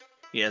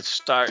Yeah,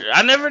 start.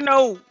 I never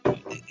know,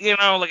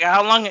 like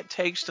how long it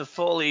takes to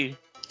fully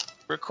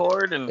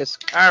record. And It's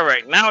all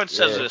right, now it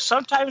says yeah. this.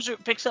 Sometimes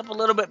it picks up a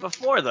little bit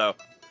before though,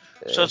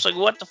 so Yeah. it's like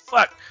what the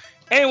fuck.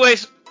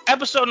 Anyways,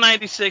 episode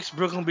 96,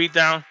 Brooklyn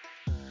Beatdown.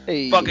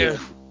 Hey. Fucking,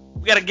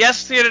 we got a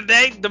guest here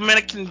today,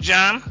 Dominican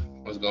John.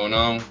 What's going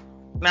on?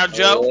 Now, Oh,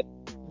 Joe,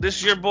 this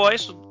is your boy.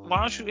 So why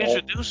don't you yeah.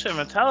 introduce him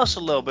and tell us a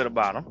little bit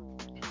about him?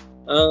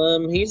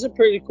 He's a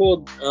pretty cool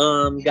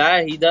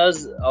guy. He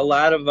does a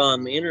lot of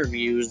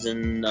interviews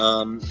and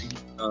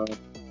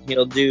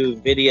he'll do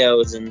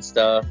videos and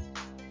stuff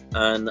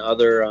on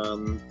other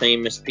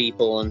famous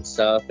people and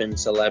stuff and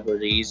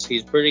celebrities.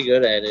 He's pretty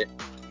good at it.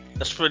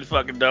 That's pretty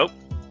fucking dope.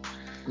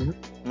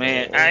 Mhm.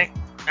 Man, Yeah.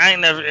 I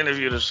ain't never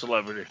interviewed a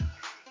celebrity.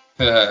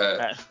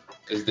 I,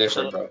 It's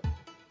different, bro.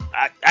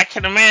 I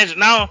can imagine.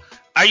 Now,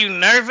 are you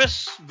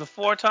nervous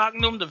before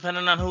talking to them,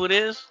 depending on who it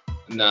is?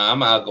 Nah,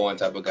 I'm an outgoing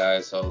type of guy,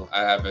 so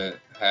I've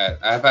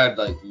had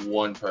like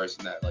one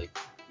person that like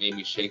made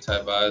me shake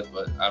type vibes,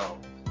 but I don't.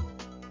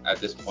 At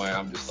this point,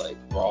 I'm just like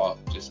raw.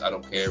 Just I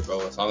don't care,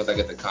 bro. As long as I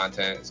get the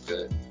content, it's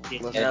good.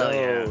 Let's Hell go.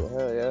 yeah.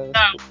 Hell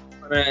yeah.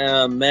 When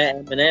I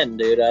met Eminem,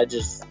 dude, I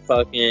just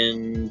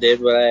fucking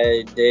did what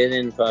I did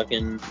and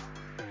fucking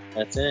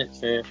that's it.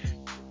 Shit.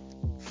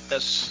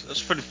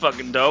 That's pretty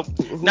fucking dope.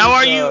 Who's, Now,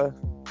 are you?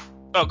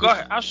 Oh, go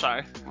ahead. I'm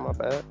sorry. My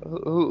bad.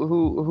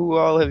 Who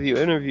all have you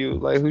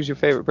interviewed? Like, who's your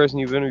favorite person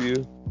you've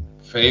interviewed?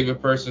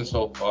 Favorite person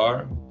so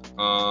far?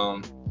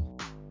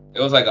 It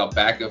was like a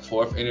back and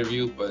forth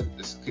interview, but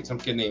some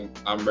kid named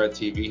Red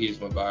TV, he just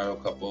went viral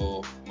a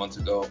couple months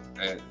ago,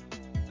 and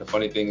the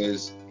funny thing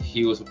is,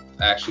 he was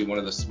actually one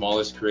of the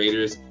smallest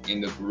creators in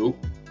the group.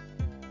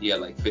 He had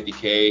like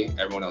 50K.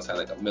 Everyone else had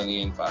like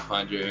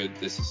 1,500,000,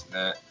 this and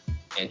that.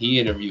 And he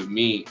interviewed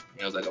me.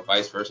 It was like a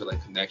vice versa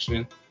like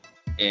connection.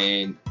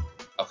 And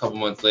a couple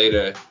months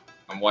later,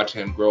 I'm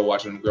watching him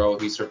grow.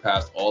 He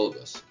surpassed all of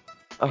us.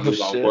 Oh He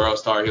was on shit. World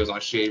Star. He was on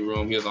Shade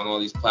Room. He was on all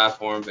these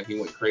platforms, and he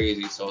went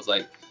crazy. So it's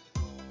like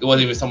it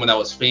wasn't even someone that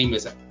was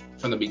famous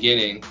from the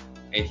beginning,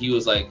 and he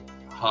was like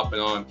hopping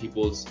on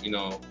people's,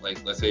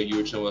 like let's say you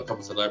were chilling with a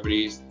couple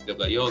celebrities, they'll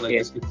be like, yo,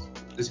 like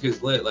this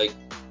kid's lit, like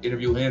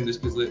interview him. This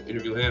kid's lit,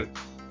 interview him.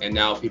 And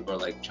now people are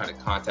like trying to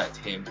contact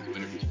him to do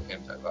interviews with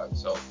him type vibe.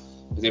 So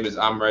his name is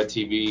Red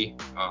TV.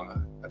 I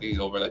think he's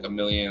over like 1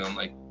 million on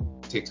like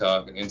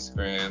TikTok and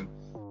Instagram,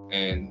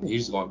 and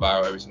he's just going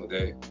viral every single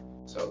day.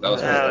 So that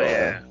was Hell cool.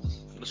 yeah.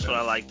 That's what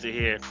I like to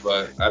hear.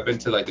 But I've been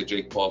to like the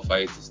Jake Paul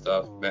fights and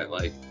stuff. Met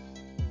like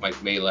Mike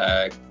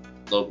Malag,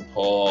 Logan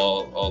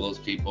Paul, all those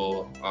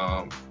people.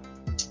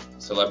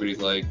 Celebrities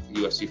like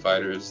UFC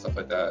fighters, stuff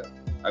like that.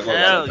 I go to a lot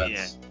Hell of yeah.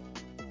 events.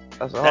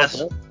 That's That's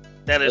awesome.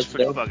 that is That's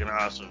pretty dope. fucking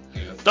awesome.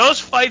 Yeah. Those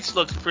fights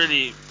looked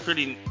pretty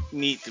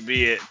neat to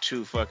be at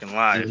too fucking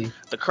live. Mhm.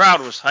 The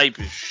crowd was hype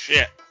as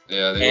shit.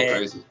 Yeah, they go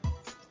crazy.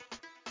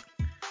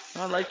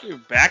 I like your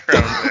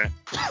background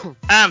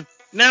there.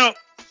 Now,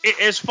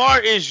 as far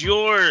as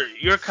your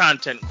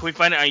content, can we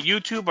find it on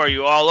YouTube? Are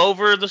you all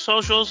over the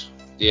socials?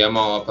 Yeah, I'm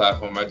on all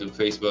platforms. I do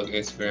Facebook,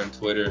 Instagram,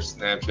 Twitter,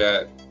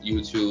 Snapchat,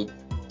 YouTube,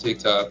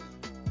 TikTok.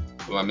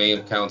 But my main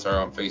accounts are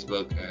on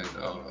Facebook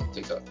and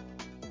TikTok.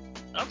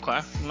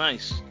 Okay,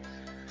 nice.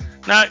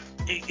 Now,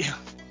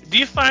 do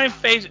you find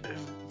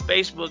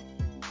Facebook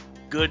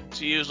good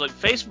to use? Like,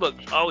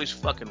 Facebook's always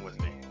fucking with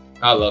me.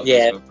 I love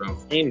Yeah. Facebook, bro.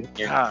 Same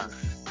here. God,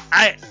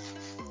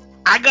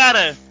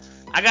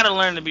 I gotta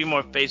learn to be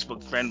more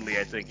Facebook friendly.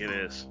 I think it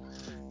is,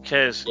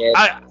 cause Yeah.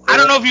 I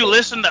don't know if you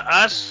listen to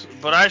us,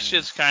 but our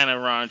shit's kind of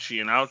raunchy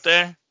and out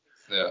there,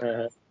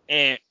 Yeah.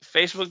 and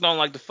Facebook don't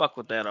like to fuck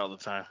with that all the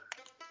time.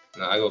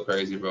 No, I go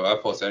crazy, bro. I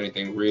post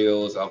anything,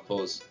 reels. I'll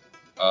post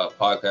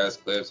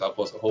podcast clips. I'll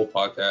post a whole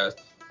podcast.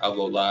 I'll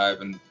go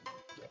live and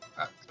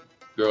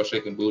girl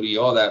shaking booty,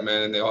 all that,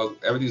 man. And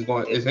everything's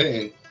going, it's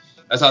hitting.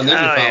 That's how Ninja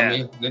Hell found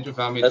yeah. me. Ninja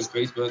found me through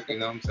Facebook. You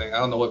know what I'm saying? I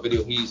don't know what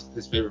video his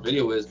favorite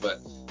video is, but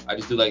I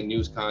just do like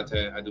news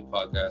content. I do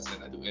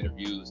podcasting. I do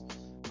interviews.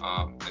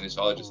 And it's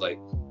all just like,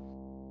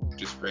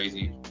 just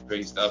crazy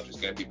stuff.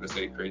 Just getting people to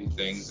say crazy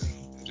things,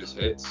 and it just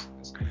hits.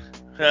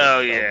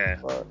 Hell yeah.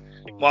 Fuck.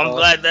 Well, I'm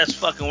glad that's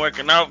fucking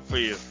working out for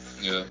you,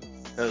 Yeah.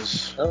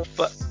 cause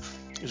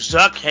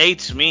Zuck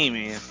hates me,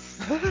 man.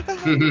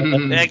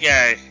 That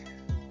guy,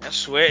 I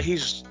swear,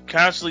 he's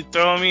constantly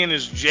throwing me in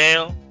his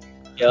jail.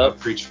 I Yup.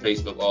 preach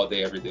Facebook all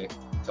day, every day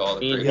to all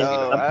the Me crazy too.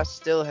 Yo, people. I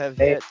still have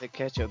yet to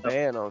catch a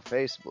ban on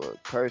Facebook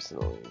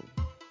personally.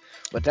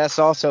 But that's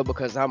also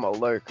because I'm a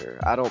lurker.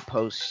 I don't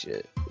post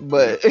shit.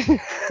 But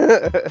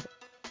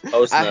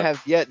Post I nothing.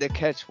 have yet to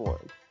catch one.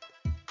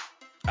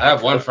 I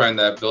have one friend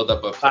that built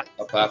up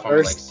a platform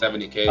with like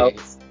 70K.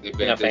 They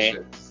banned this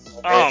shit.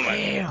 Oh my.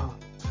 Damn.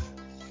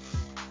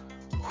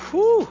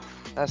 Whew.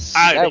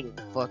 That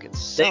would fucking They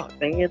suck.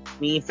 banned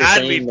me for I'd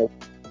saying the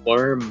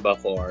worm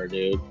before,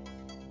 dude.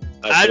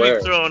 I I'd swear.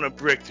 be throwing a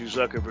brick through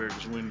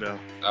Zuckerberg's window.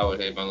 I would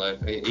hate my life.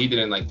 He did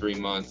it in like 3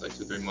 months, like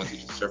 2-3 months. He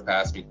just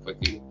surpassed me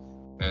quickly.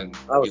 And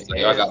Oh, he's like,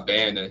 yo, I got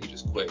banned, and he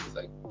just quit. He's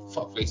like,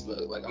 fuck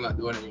Facebook. Like, I'm not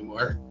doing it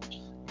anymore.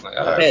 I'm like,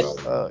 all right, Okay. bro.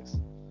 Sucks.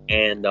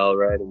 And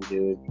already,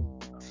 dude.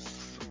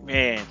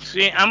 Man,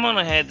 see, I'm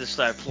gonna have to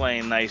start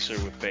playing nicer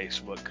with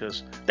Facebook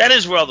because that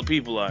is where all the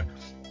people are.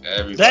 That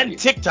Everybody. and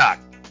TikTok.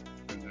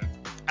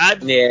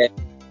 Mhm. Yeah.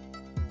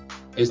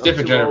 It's I'm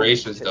different too old for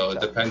generations though. It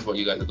TikTok. depends what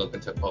you guys are looking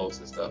to post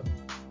and stuff.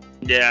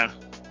 Yeah.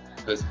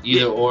 Because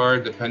either or,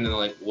 depending on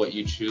like what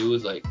you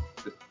choose, like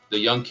the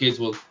young kids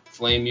will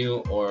flame you,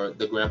 or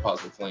the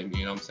grandpas will flame you.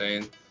 You know what I'm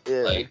saying?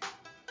 Yeah. Like,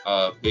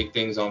 big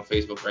things on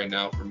Facebook right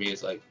now for me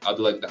is like I'll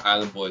do like the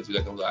Island Boys. You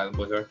guys know who the Island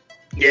Boys are?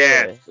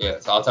 Yeah. Yeah.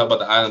 So I'll talk about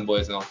the Island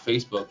Boys, and on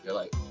Facebook they're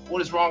like, what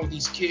is wrong with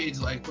these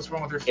kids? Like, what's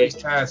wrong with their face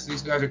tats?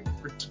 These guys are,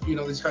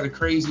 these guys are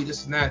crazy.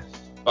 This and that.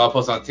 But I'll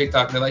post on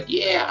TikTok and they're like,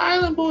 yeah,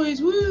 Island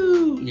Boys,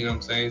 woo! You know what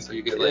I'm saying? So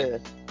you get like, Yeah.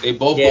 they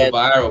both Yeah. go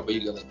viral, but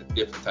you get like a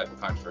different type of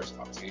controversial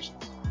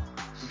conversations.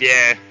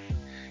 Yeah.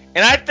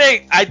 And I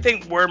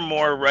think we're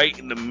more right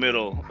in the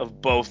middle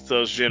of both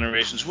those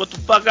generations. What the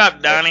fuck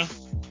up, Donnie?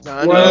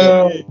 Donnie.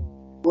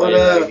 What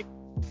up?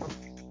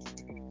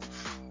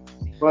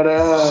 What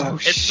Oh, up?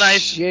 It's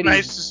nice shit, to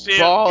he's see you.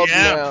 bald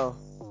Yeah. now.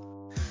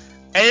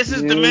 Hey, this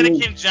is Yeah.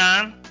 Dominican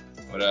John.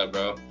 What up,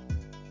 bro?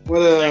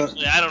 What up?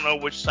 Actually, I don't know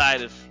which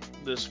side of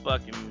this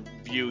fucking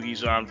view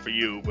he's on for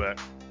you, but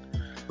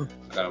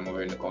I got him over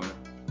here in the corner.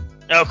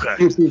 okay.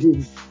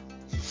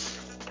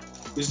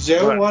 Is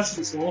Joe What?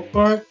 watching South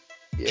Park?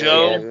 Yeah,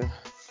 Joe? yeah.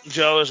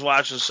 Joe is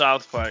watching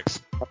South Park.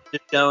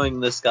 Just showing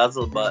the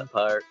scuzzlebutt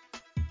part.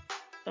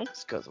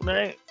 It's 'cause of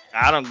Man,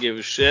 I don't give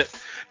a shit.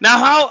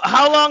 Now,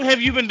 how long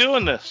have you been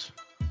doing this?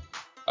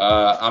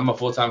 I'm a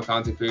full-time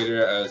content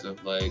creator as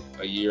of like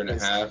a year and a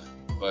half,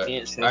 but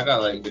Can't say. I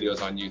got like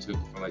videos on YouTube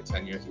from like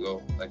 10 years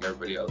ago, like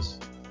everybody else.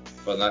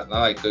 But not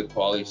like good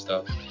quality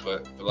stuff.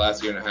 But for the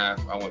last year and a half,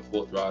 I went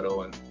full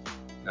throttle, and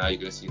now you're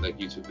gonna see like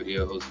YouTube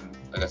videos and,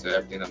 like I said,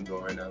 everything I'm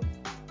doing right now.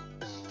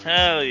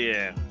 Hell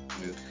yeah.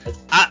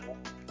 Yeah.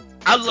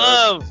 I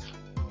love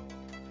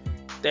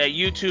that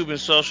YouTube and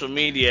social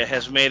media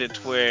has made it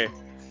to where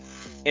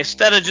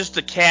instead of just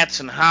the cats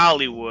in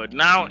Hollywood,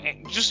 now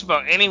just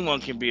about anyone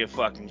can be a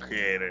fucking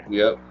creator.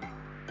 Yep.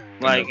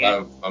 Like, in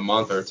about a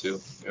month or two.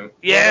 Yep.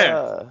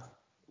 yeah.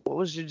 What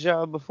was your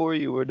job before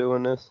you were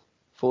doing this?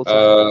 Full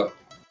time?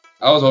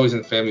 I was always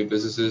in family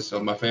businesses. So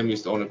my family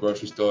used to own a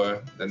grocery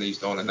store. Then they used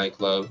to own a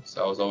nightclub.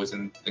 So I was always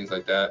in things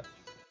like that.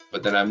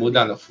 But then I moved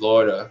down to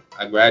Florida.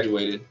 I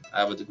graduated. I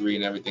have a degree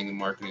in everything in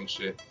marketing and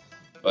shit.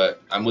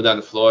 But I moved down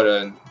to Florida,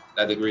 and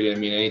that degree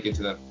didn't mean anything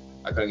to them.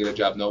 I couldn't get a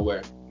job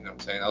nowhere. You know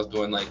what I'm saying? I was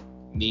doing like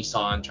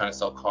Nissan, trying to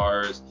sell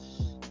cars.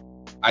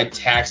 I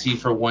taxied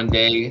for one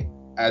day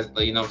as,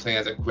 you know what I'm saying,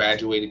 as a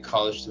graduated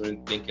college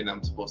student, thinking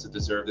I'm supposed to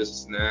deserve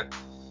this and that.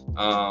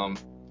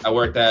 I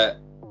worked at,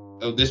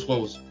 this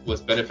one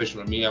was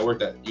beneficial to me. I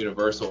worked at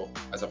Universal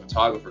as a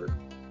photographer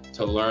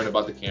to learn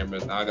about the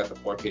cameras. Now I got the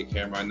 4K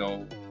camera. I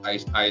know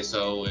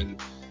ISO and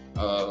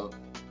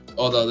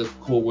all the other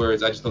cool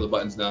words. I just know the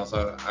buttons now,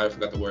 so I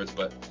forgot the words.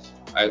 But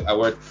I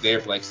worked there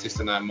for like 6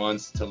 to 9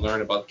 months to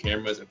learn about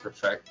cameras and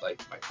perfect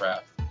like my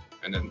craft.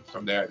 And then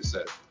from there I just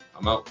said,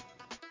 I'm out.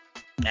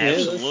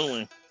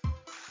 Absolutely.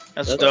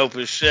 That's dope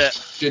as shit.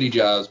 Shitty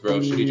jobs, bro.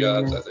 Shitty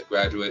jobs as a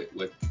graduate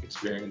with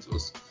experience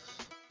was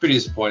pretty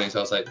disappointing. So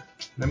I was like,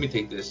 let me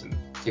take this and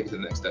take it to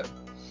the next step.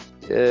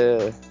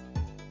 Yeah.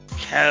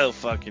 Hell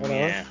fucking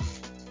yeah.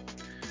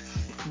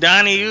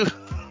 Donnie,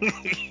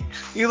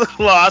 you look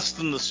lost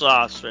in the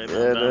sauce right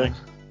now, Donnie.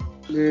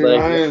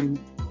 Man,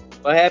 Like-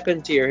 What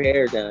happened to your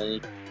hair,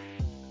 Donnie?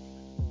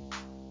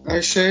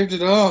 I shaved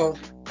it off.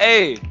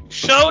 Hey,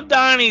 show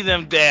Donnie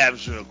them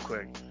dabs real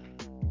quick.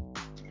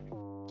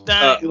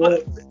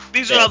 Donnie,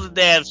 these are all the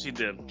dabs he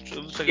did.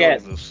 So let's take a look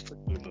at this.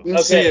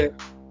 Let's see it.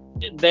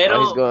 They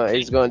Oh, don't.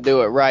 he's gonna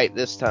do it right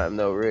this time,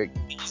 though, Rick.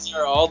 These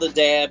are all the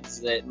dabs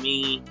that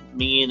me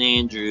and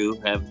Andrew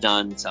have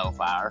done so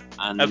far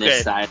on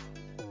this side.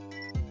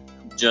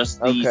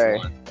 Just these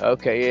ones.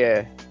 Okay,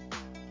 yeah.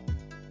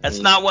 That's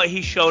not what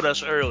he showed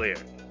us earlier.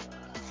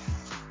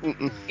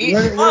 Mm-mm.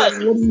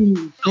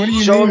 What do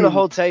you Show mean? him the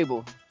whole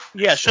table.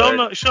 Yeah, show him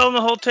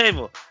the whole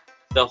table.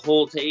 The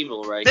whole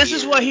table right This here.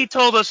 is what he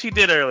told us he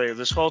did earlier.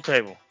 This whole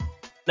table.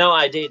 No,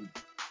 I didn't.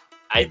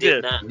 I He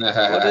did did.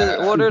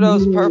 not. What are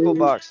those purple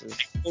boxes?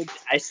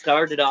 I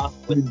started off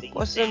with these.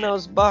 What's in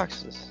those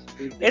boxes?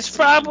 It's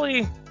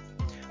probably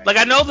like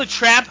I know the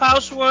trap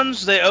house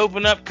ones. They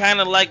open up kind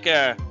of like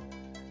a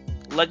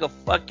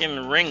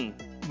fucking ring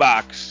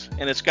box,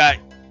 and it's got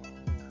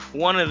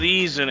one of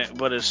these in it,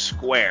 but it's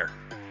square.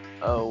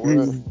 Oh, what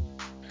is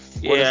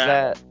Yeah.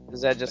 that?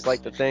 Is that just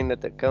like the thing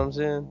that comes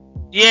in?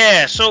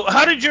 Yeah. So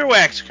how did your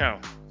wax come?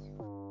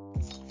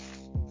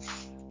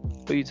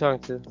 Who you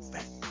talking to?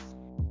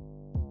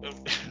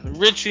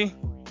 Richie.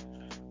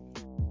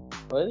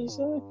 What did he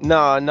say?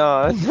 No,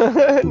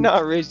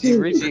 not Richie.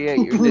 Richie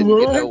didn't get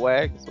no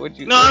wax. What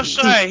you? No, I'm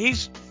sorry.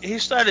 He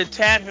started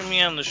tapping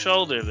me on the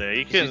shoulder there.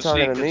 You Is couldn't he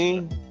talking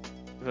see.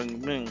 to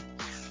me?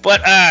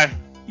 But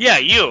yeah,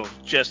 you,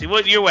 Jesse.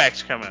 What your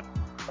wax coming?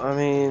 I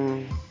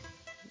mean.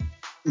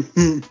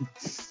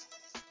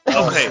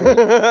 Okay.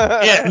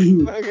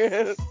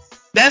 Yeah.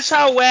 That's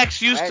how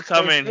wax used to Wax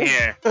come in face.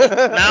 here.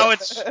 Now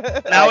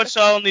it's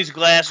all in these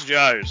glass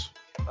jars.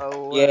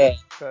 Oh, Yeah.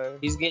 Okay.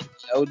 He's getting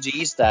the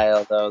OG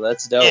style though.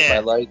 That's dope. Yeah. I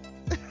like.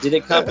 Did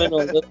it come in a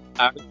little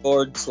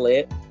cardboard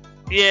slip?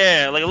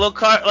 Yeah, like a little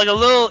card, like a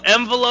little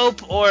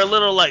envelope or a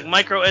little like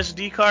micro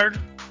SD card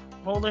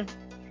holder.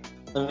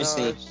 Let me No,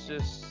 see. it's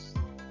just.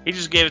 He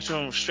just gave it to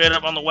him straight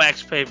up on the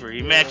wax paper. He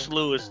Yeah. Max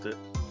Lewis'd it.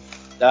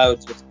 Oh,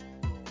 just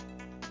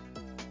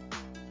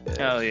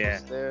Hell it's yeah.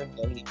 just there.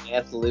 he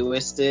Matt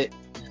Lewis'd it.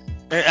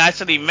 I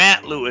said he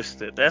Matt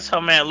Lewis'd it. That's how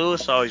Matt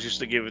Lewis always used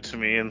to give it to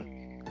me, and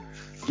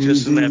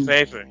just in that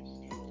paper.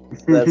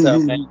 That's how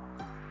Matt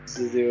used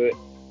to do it.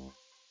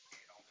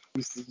 He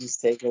used to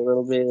just take a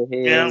little bit of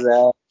his Yeah.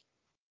 out.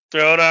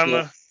 Throw it on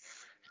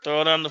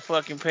Yeah. the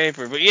fucking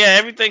paper. But yeah,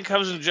 everything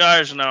comes in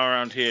jars now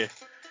around here,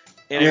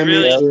 and Yeah, it me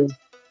really too.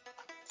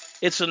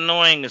 it's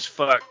annoying as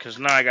fuck because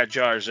now I got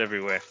jars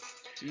everywhere.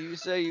 Do you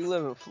say you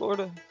live in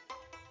Florida?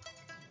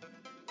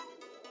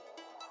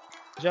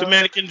 John?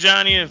 Dominican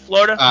Johnny in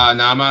Florida. No,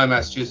 I'm out in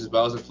Massachusetts, but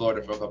I was in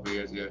Florida for a couple of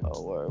years. Yeah.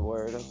 Oh,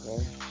 word.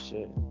 Okay.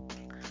 Shit.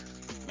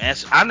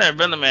 I've never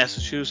been to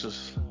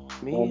Massachusetts.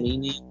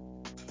 Me?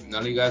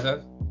 None of you guys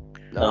have?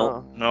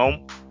 No.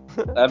 No.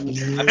 I've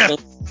been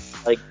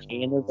like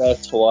Canada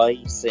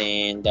twice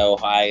and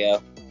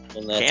Ohio,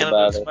 and that's Canada,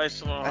 about it.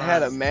 Spice, I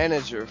had a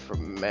manager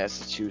from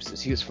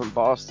Massachusetts. He was from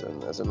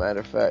Boston, as a matter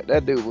of fact.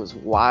 That dude was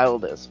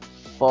wild as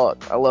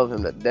fuck. I love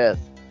him to death.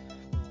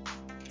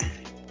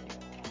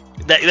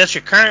 That's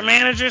your current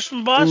manager's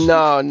from Boston?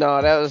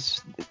 No, that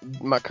was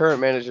my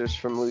current manager's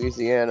from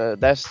Louisiana.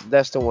 That's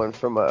the one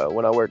from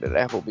when I worked at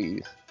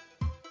Applebee's.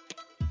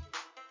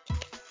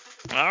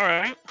 All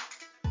right.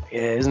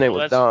 Yeah, his name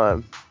Well, was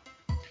Don.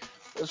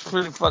 That's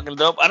pretty fucking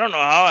dope. I don't know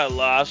how I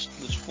lost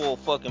this full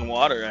fucking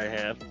water I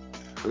had,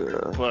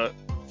 Yeah. but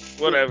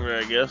whatever,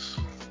 I guess.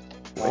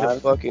 Way to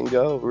fucking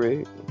go,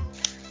 Rick.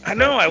 I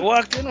know, I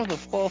walked in with a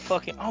full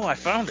fucking... Oh, I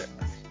found it.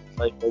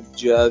 Like a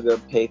jug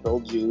of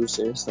pickle juice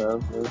or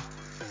something.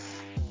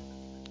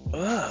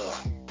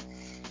 Oh.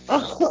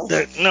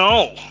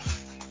 No.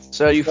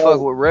 So you fuck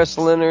with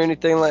wrestling or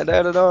anything like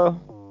that at all?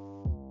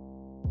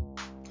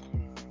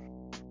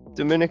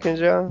 Dominican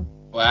John?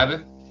 What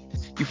happened?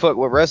 You fuck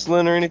with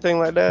wrestling or anything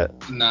like that?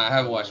 Nah, I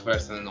haven't watched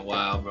wrestling in a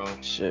while, bro.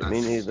 Shit, Nah.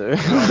 me neither.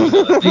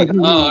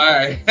 Oh,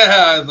 alright.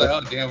 I was like,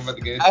 oh, damn, I'm about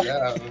to get into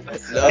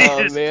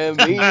that. Nah, man,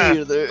 me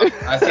neither.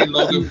 I seen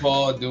Logan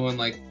Paul doing,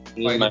 like,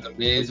 fighting The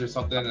Miz or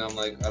something, and I'm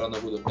like, I don't know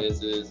who The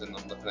Miz is, and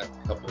I'm looking at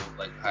a couple of,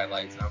 like,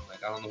 highlights, and I'm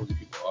like, I don't know who these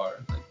people are.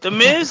 Like, The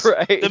Miz?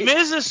 Right. The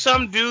Miz is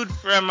some dude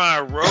from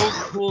Road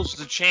Rules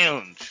the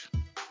Challenge.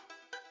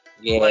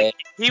 Yeah. Like,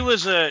 he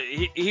was a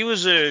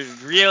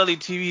reality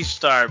TV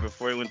star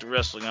before he went to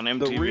wrestling on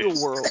MTV. The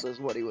Real World is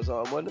what he was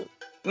on, wasn't it?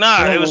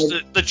 Nah, it was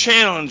the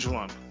challenge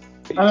one.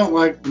 I don't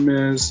like The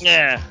Miz.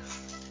 Yeah.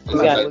 he's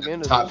Yeah. like Look the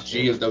into top this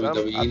G of shit.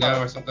 WWE I now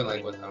thought- or something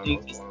like what? I don't know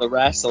what's He's going the on.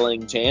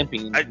 wrestling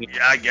champion.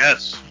 I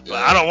guess. But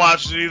Yeah. I don't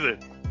watch it either.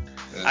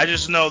 Yeah. I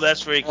just know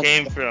that's where he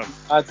came from.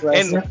 Watch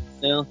wrestling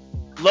still.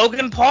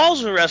 Logan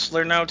Paul's a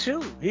wrestler now,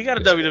 too. He got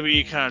a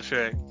WWE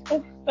contract.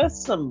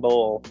 That's some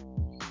bull.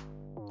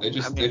 They're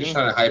just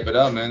trying to hype it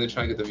up, man. They're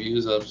trying to get the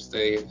views up,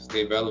 stay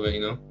relevant, you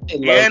know.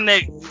 Yeah, and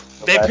they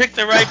picked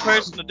the right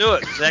person to do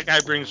it, because that guy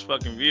brings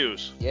fucking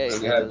views. Yeah, And he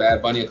they had does.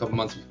 Bad Bunny a couple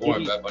months before,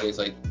 and Bad Bunny's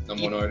like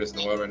number one artist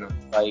in the world right now.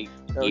 Like,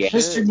 No yeah.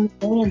 shit. Mr.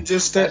 McMahon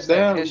just That's stepped that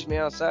down. Catch Me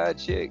Outside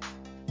chick.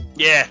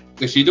 Yeah.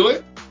 Did she do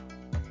it?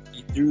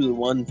 He threw the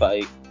one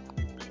fight.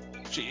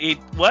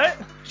 What?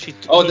 They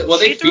threw a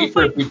feature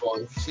fight?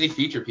 people. They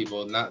feature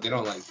people. They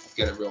don't like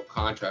get a real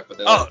contract, but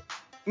they Oh, like.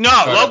 no,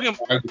 try to argue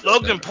with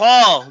Logan them.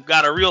 Paul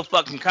got a real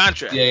fucking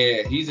contract.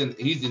 Yeah. He's in the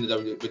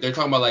WWE, but they're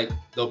talking about like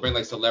they'll bring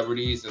like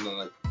celebrities and then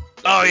like.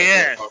 Oh, they'll do,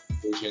 yeah. a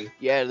conversation.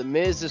 Yeah, The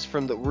Miz is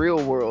from The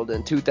Real World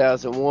in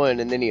 2001,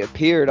 and then he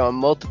appeared on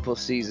multiple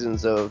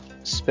seasons of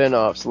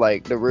spin-offs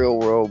like The Real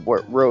World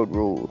Road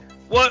Rule.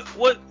 What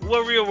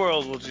Real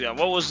World was he on?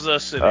 What was the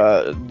city?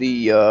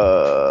 The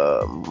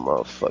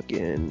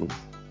motherfucking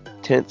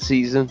 10th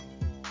season.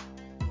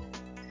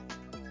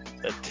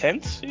 The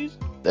 10th season?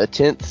 The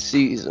 10th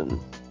season.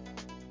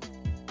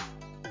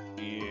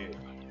 Yeah.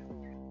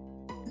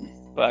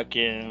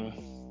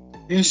 Fucking.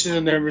 He should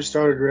have never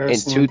started In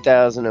wrestling.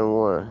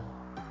 2001.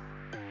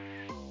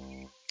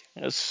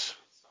 That's.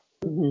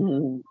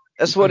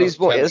 That's what he's.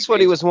 That's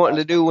what he was wanting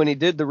to do when he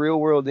did The Real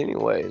World,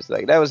 anyways.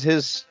 Like that was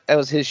his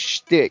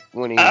shtick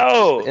when he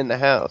was in the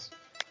house.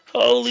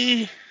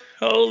 Holy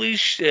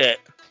shit.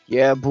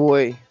 Yeah,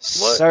 boy.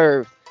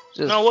 Served.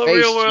 Just No, what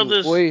Real World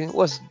is? Boy,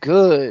 what's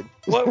good?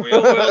 What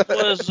Real World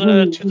was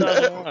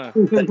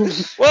 2001?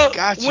 Well,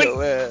 Gotcha,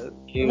 man.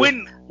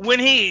 when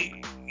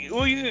he,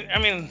 well, I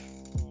mean,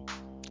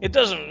 it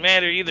doesn't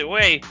matter either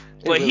way.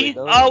 But really he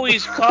don't.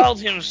 always called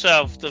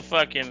himself the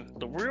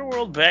Real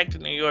World back to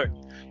New York.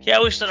 He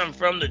always said I'm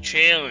from the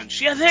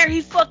challenge. Yeah, there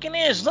he fucking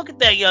is. Look at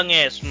that young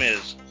ass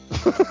Miz.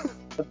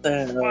 What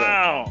the hell?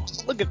 Wow.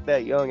 Look at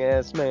that young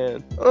ass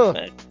man.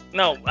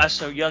 No, I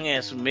saw young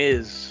ass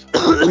Miz.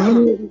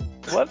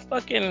 What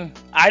fucking?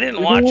 I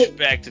didn't watch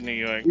Back to New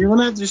York. You're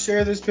gonna have to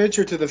share this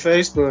picture to the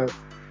Facebook.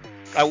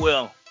 I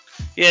will.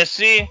 Yeah,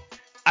 see,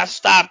 I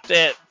stopped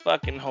at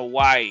fucking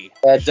Hawaii.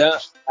 I was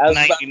about to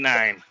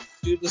 99.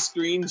 do the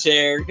screen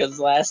share because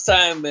last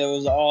time it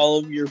was all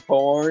of your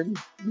porn.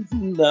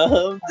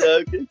 No, I'm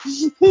joking.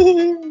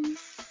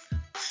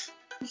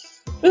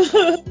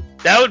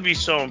 That would be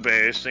so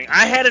embarrassing.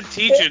 I had a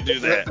teacher do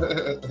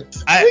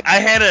that. I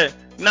had a.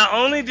 Not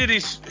only did he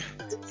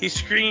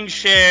screen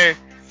share.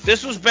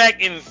 This was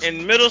back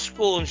in middle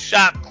school in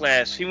shop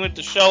class. He went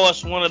to show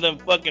us one of them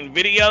fucking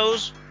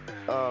videos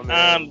Oh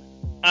man.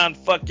 on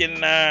fucking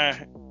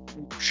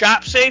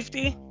shop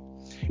safety,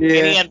 and he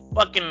Yeah. had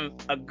fucking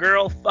a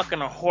girl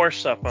fucking a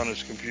horse up on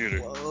his computer.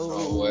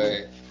 No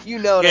way. You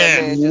know Yeah.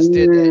 that man just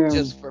did that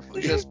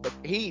Yeah. just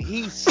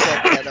he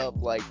set that up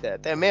like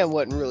that. That man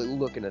wasn't really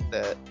looking at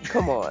that.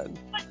 Come on.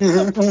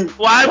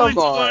 Why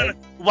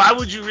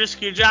would you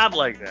risk your job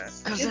like that?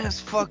 Cause that's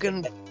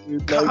fucking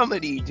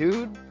comedy,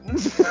 dude.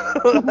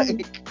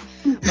 like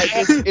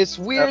it's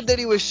weird that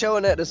he was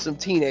showing that to some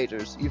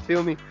teenagers. You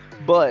feel me?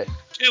 But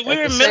Dude, we at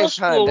were the in middle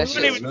same time, school. We that weren't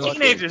shit even was Middle school,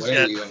 teenagers way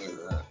yet. younger than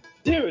that.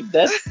 Dude,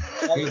 that's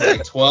He was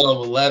like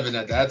 12, 11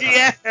 at that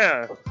time.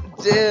 Yeah.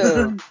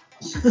 damn.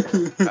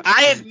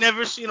 I had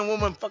never seen a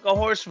woman fuck a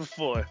horse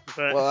before.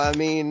 But Well, I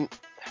mean,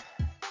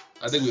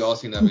 I think we all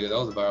seen that video. That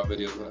was a viral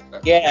video.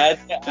 yeah.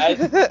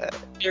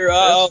 You're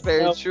all that's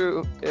very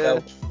true. Yeah.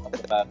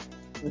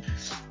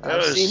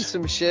 I've seen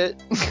some shit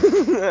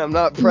I'm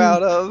not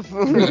proud of.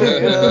 You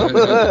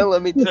know?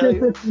 Let me tell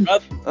you.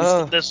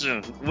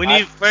 listen, when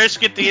you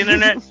first get the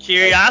internet,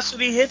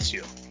 curiosity hits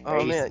you.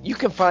 Oh man, you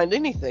can find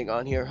anything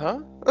on here, huh?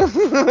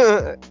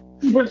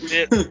 I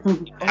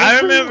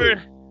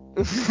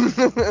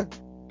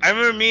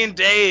remember me and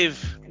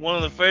Dave, one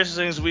of the first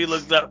things we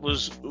looked up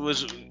was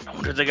I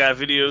wonder if they got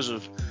videos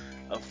of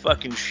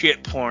fucking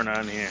shit porn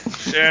on here.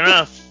 Sure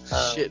enough,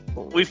 Shit.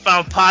 we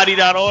found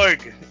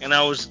potty.org, and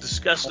I was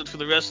disgusted for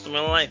the rest of my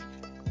life.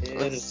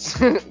 That's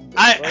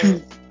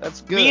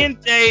good. Me and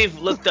Dave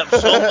looked up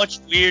so much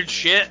weird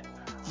shit.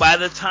 By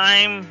the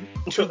time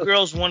Two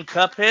Girls One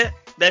Cup hit,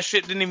 that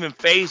shit didn't even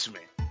faze me.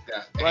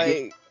 Yeah.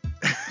 Like,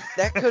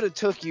 that could have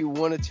took you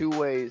one of two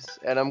ways,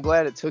 and I'm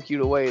glad it took you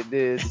the way it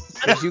did,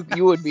 because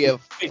you would be a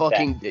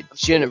fucking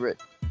degenerate.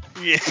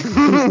 Yeah.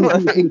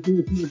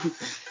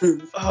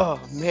 Oh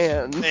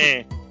man.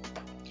 Man.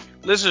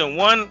 Listen,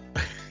 one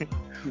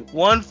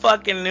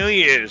fucking New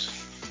Year's,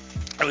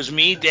 it was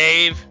me,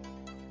 Dave,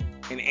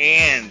 and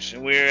Ange,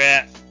 and we were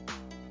at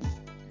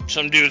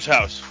some dude's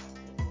house.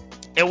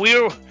 And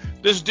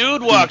this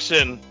dude walks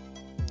in,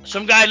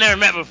 some guy I never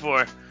met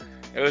before.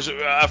 It was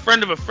a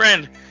friend of a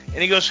friend,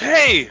 and he goes,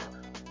 "Hey,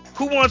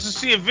 who wants to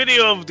see a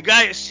video of the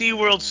guy at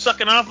SeaWorld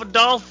sucking off a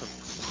dolphin?"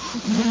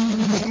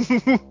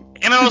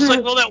 And I was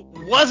like, well, that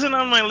wasn't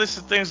on my list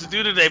of things to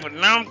do today, but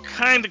now I'm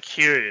kind of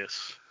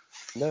curious.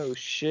 No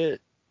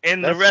shit.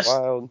 And That's the rest,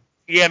 wild.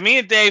 yeah, me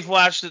and Dave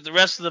watched it. The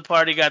rest of the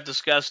party got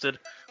disgusted.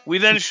 We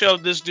then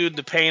showed this dude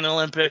the Pain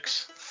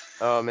Olympics,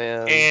 Oh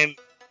man. and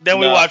then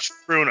we watched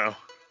Bruno.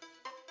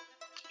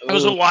 It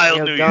was a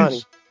wild New Donnie,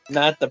 Year's.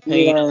 Not the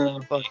pain. Yeah.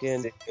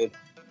 fucking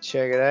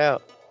check it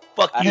out.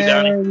 Fuck you,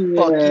 Donnie. Hell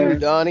yeah. Fuck you,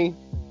 Donnie.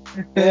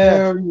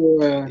 Hell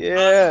yeah.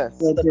 Yeah.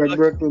 That's our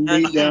Brooklyn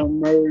Beatdown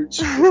merch.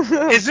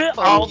 Is it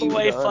all the you,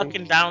 way Donnie.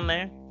 fucking down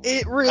there?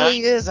 It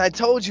really is. I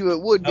told you it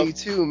would be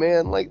too,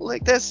 man. Like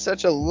that's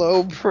such a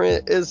low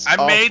print. It's I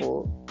made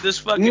awful. this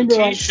You fucking need to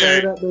like say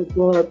T-shirt that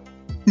before.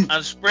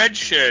 on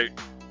Spreadshirt.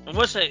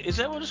 What's that? Is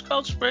that what it's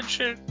called,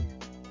 Spreadshirt?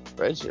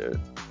 Redshirt.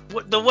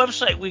 What the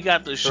website we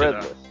got this shit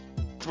on? Threadless.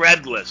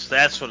 Threadless.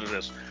 That's what it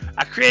is.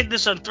 I created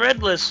this on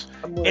Threadless,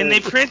 and they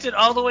print it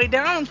all the way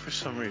down for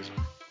some reason.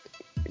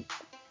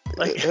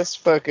 Like, That's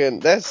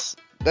fucking. That's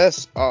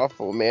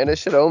awful, man. It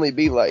should only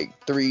be like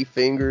 3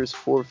 fingers,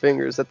 4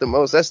 fingers at the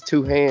most. That's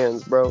 2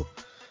 hands, bro.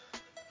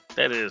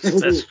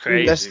 that's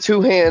crazy. That's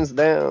 2 hands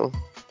down.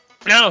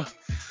 No. All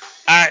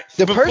right.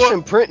 The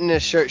person printing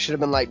this shirt should have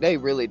been like, they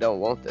really don't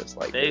want this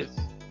like They this.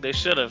 they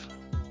should have.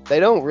 They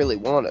don't really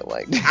want it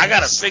like this. I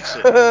gotta fix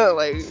it.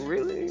 Like,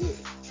 really?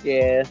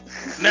 Yeah.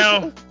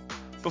 No.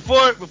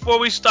 Before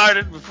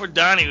before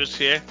Donnie was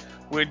here,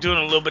 we were doing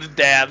a little bit of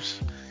dabs.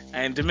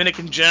 And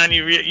Dominican John,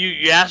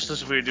 you asked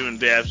us if we were doing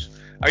dabs.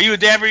 Are you a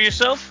dabber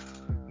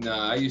yourself?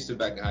 Nah, I used to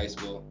back in high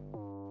school.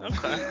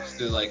 Okay. Just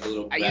did like a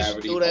little I gravity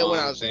used to do that when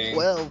I bomb was thing.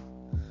 12.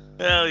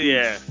 Hell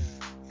yeah.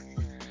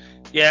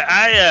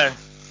 Yeah,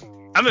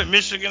 I'm in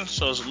Michigan,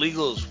 so it's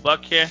legal as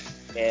fuck here.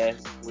 Yeah.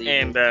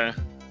 Legal. And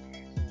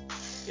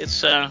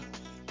it's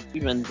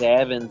We've been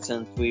dabbing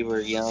since we were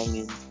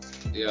young.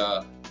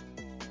 Yeah.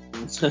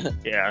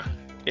 yeah,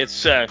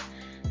 it's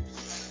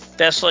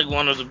that's like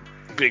one of the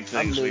big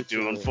things new we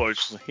do, to it.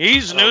 unfortunately.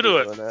 He's new to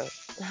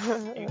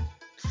it.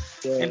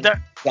 And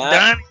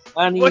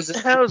Donnie, what the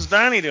hell is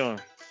Donnie doing?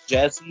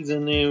 Jesse's a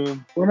new.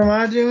 What am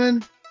I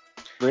doing?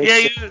 Yeah,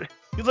 you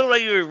look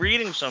like you were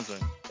reading something.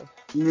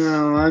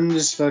 No, I'm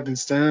just fucking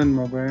stoned,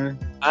 my bro.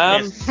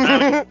 I'm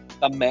Yes.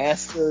 a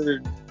master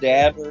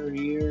dabber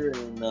here,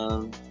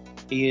 and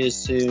he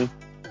is too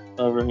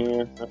over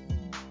here.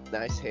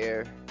 Nice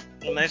hair.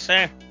 Nice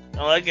hair.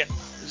 I like it.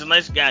 He's a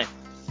nice guy.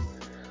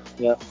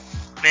 Yep.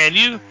 Man,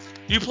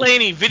 you Do you play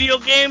any video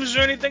games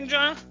or anything,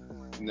 John?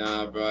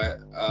 Nah, bro.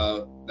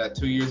 That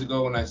 2 years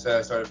ago when I said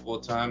I started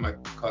full time, I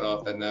cut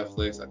off that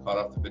Netflix, I cut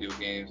off the video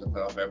games, I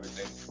cut off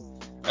everything.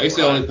 I used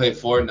to only play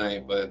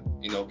Fortnite, but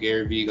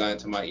Gary Vee got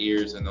into my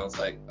ears, and I was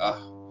like,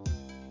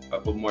 if I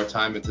put more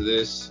time into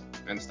this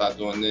and stop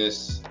doing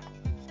this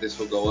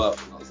will go up.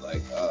 And I was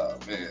like,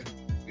 man,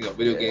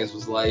 video games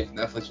was life,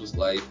 Netflix was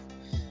life.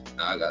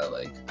 Now I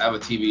gotta I have a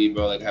TV,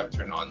 bro, I haven't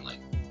turned on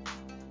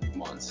in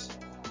months.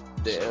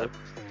 Yeah.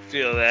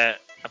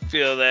 I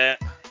feel that.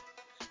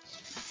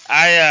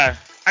 I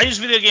use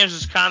video games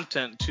as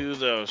content too,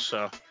 though.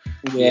 So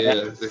yeah,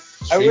 the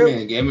streaming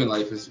and gaming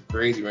life is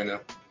crazy right now.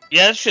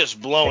 Yeah, it's just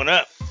blowing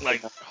up.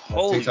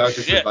 Holy TikTok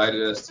shit. just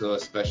invited us to a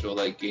special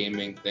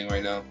gaming thing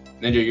right now.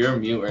 Ninja, you're on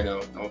mute right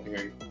now. No one can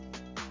hear you.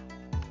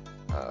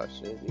 Oh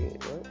shit.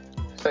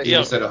 What? He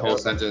just said a whole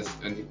sentence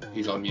and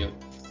he's on mute.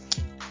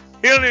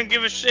 He don't even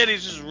give a shit.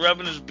 He's just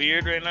rubbing his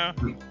beard right now.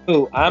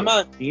 Ooh, I'm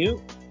on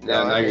mute.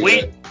 Yeah, now you're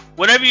good.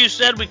 Whatever you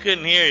said, we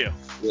couldn't hear you.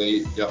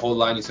 Yeah, the whole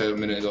line you said a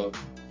minute ago.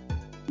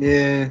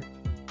 Yeah.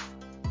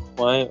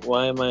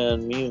 Why am I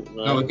on mute?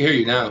 No, we can hear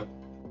you now.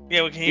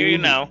 Yeah, we can hear you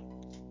now.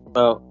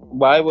 Oh,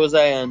 why was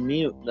I on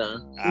mute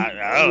then? I don't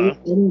know. I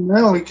don't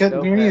know. We couldn't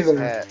Dope hear you ass there.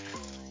 hat.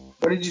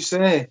 What did you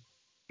say?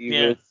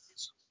 Yeah.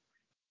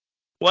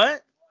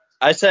 What?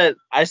 I said,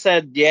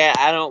 yeah,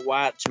 I don't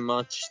watch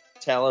much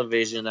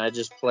television. I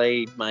just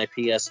play my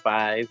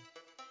PS5.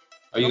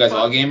 Are you guys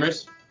all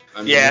gamers? I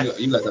mean, Yeah.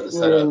 You guys have the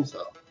setup,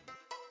 so.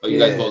 Oh, you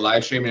guys go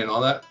live streaming and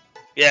all that?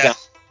 Yeah.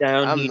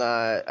 I'm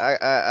not.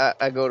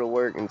 I go to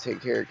work and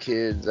take care of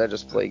kids. I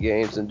just play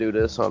games and do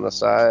this on the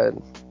side.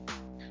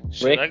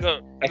 Shit, I go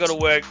to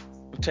work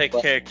and take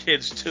care of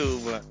kids too,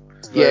 but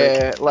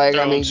Yeah,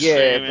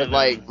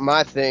 streaming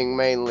my thing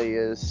mainly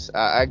is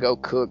I go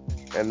cook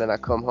and then I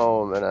come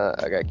home and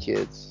I got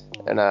kids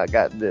and I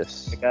got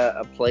this. I got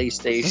a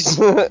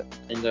PlayStation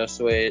and a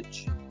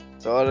Switch.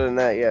 So other than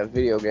that, yeah,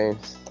 video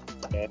games.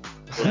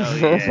 hell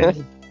yeah.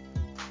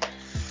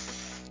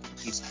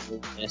 He's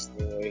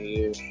nesting right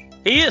here.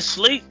 He is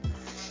asleep.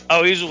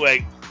 Oh, he's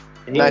awake.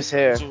 Nice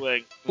hair. He's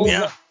awake.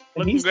 Yeah,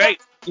 looking great.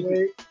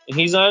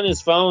 He's on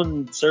his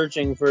phone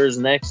searching for his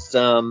next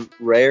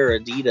rare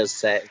Adidas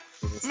set.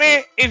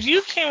 Man, if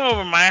you came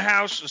over my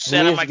house and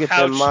sat on my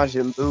couch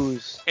and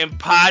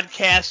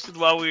podcasted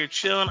while we were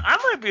chilling, I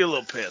might be a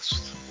little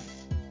pissed.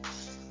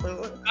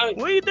 What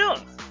are you doing?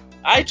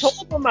 I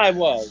told him I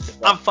was.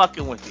 I'm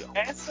fucking with you.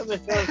 Ask him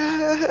if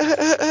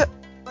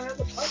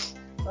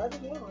I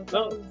don't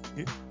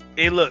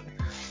know.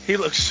 He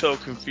looks so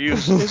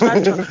confused.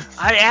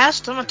 I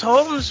asked him. I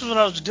told him this is what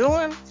I was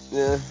doing.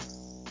 Yeah.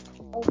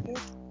 Okay.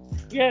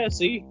 Yeah,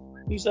 see?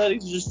 He said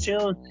he's just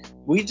chilling.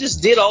 We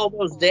just did all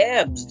those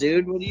dabs,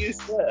 dude. What do you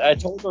say? I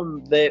told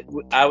him that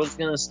I was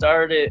going to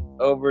start it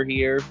over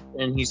here,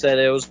 and he said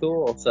it was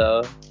cool,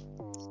 so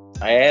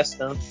I asked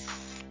him.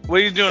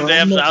 What are you doing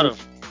dabs out of?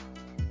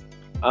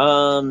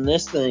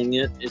 This thing,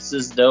 it's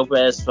this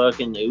dope-ass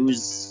fucking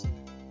ooze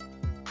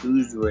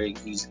rig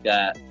he's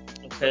got.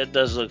 Okay, it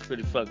does look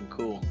pretty fucking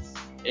cool.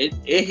 It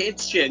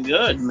hits you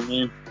good,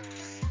 man.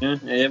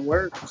 It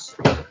works.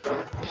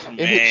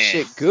 It hits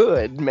shit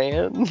good,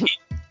 man.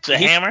 It's a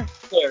hammer?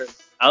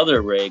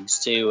 Other rigs,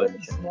 too.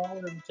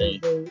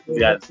 You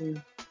got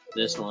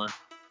this one.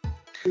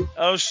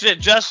 Oh, shit.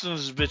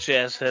 Justin's bitch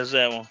ass has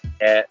that one.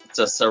 Yeah, it's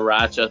a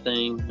Sriracha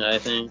thing, I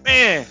think.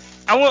 Man,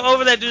 I went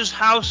over that dude's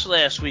house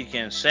last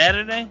weekend.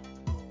 Saturday?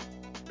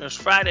 It was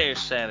Friday or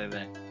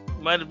Saturday.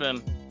 Might have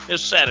been. It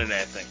was Saturday,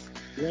 I think.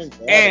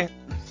 And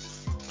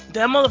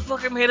that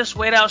motherfucker made us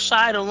wait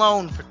outside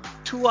alone for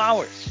 2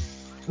 hours.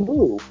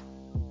 Ooh.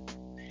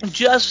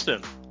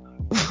 Justin.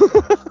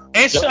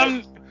 It's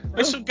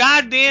some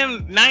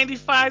goddamn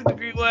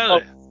 95-degree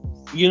weather.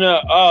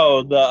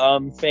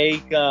 The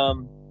fake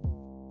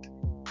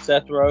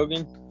Seth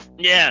Rogen?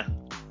 Yeah.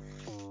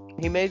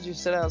 He made you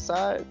sit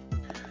outside?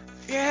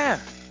 Yeah.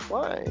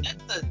 Why?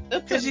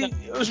 Because he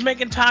was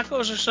making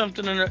tacos or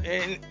something,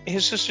 and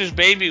his sister's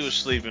baby was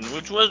sleeping,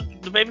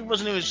 the baby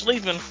wasn't even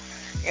sleeping.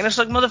 And it's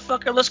like,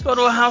 motherfucker, let's go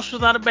to a house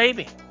without a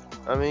baby.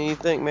 I mean, you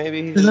think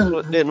maybe he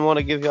just didn't want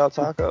to give y'all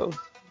tacos?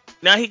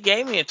 Now he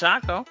gave me a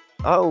taco.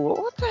 Oh, well,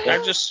 what the hell?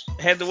 I just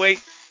had to wait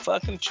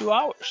fucking 2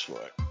 hours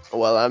for it.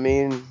 Well, I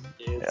mean,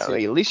 at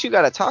least you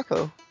got a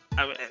taco.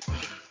 I mean,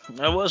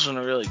 that wasn't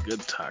a really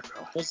good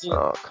taco.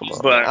 Oh, come on.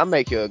 But I'll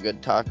make you a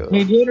good taco.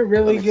 He did a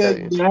really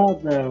good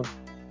job, though.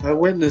 I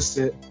witnessed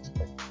it.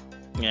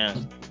 Yeah.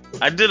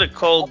 I did a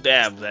cold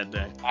dab that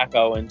day.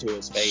 Taco into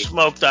his face.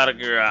 Smoked out a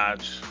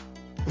garage.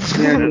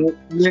 Yeah,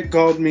 Nick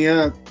called me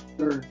up.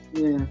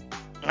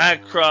 I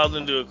crawled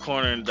into a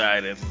corner and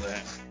died after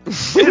that.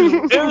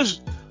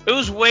 It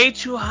was way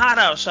too hot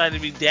outside to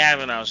be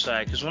dabbing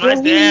outside. Because when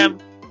I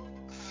dab,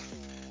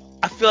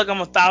 I feel like I'm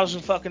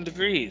 1,000 fucking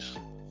degrees.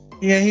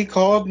 Yeah, he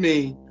called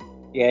me.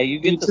 Yeah, you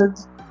get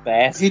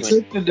fast. He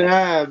took the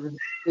dab,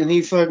 and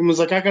he fucking was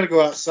like, I gotta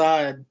go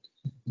outside.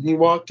 And he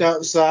walked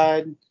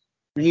outside, and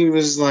he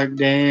was like,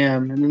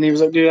 damn. And then he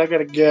was like, dude, I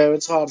gotta go.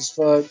 It's hot as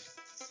fuck.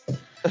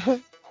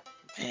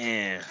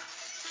 Man,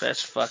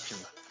 that's fucking...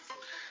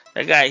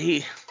 That guy,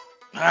 he's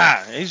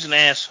an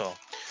asshole.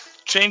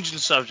 Changing the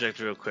subject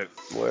real quick.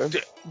 Where?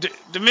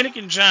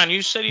 Dominican John,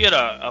 you said you had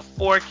a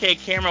 4K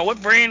camera.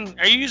 What brand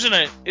are you using?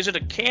 Is it a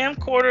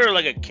camcorder or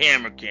like a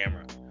camera?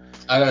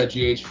 I got a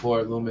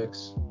GH4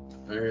 Lumix.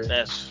 Right here.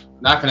 That's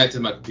not connected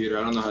to my computer.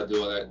 I don't know how to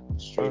do all that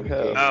streaming.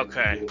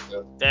 Okay.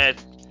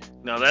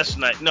 That's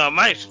not. No,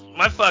 my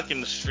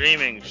fucking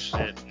streaming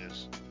shit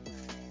is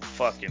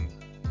fucking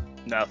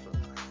nothing.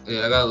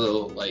 Yeah, I got a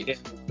little like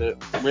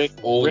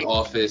old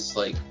office,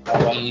 like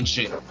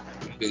ancient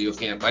video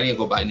cam. But I need to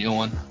go buy a new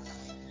one.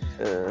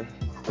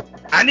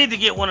 I need to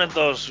get one of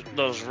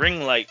those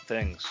ring light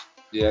things.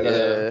 Yeah, I got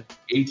a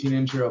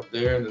 18-incher up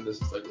there, and then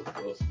this is like a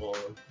little smaller.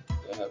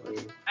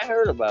 I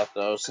heard about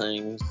those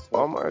things.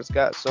 Walmart's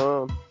got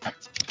some. I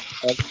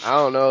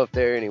don't know if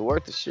they're any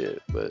worth the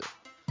shit, but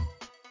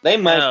they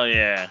might. Hell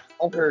yeah.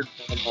 I heard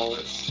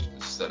those.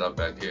 Set up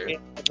back here.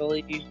 I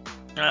believe.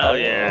 Oh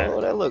yeah.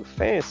 Oh, that look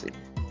fancy.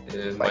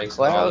 Yeah, Like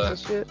clouds and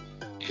shit.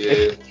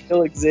 Yeah.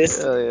 Still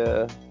exists. Hell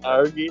yeah.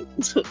 Target.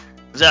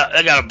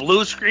 I got a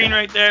blue screen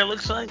right there. It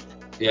looks like.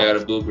 Yeah, I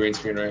got a blue green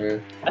screen right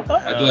here. I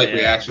do like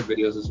reaction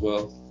videos as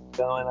well.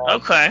 Going on.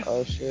 Okay.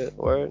 Oh shit.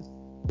 Word.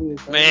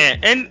 Man,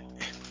 and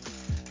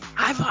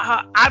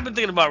I've been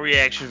thinking about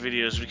reaction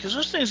videos because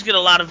those things get a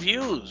lot of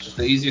views. It's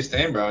the easiest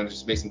thing, bro. And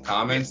just make some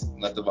comments,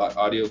 let the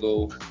audio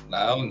go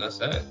loud, and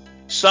that's it.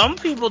 Some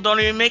people don't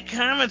even make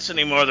comments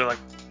anymore. They're like,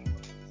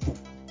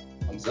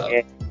 thumbs up.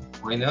 Yeah.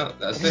 Why not?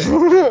 That's it.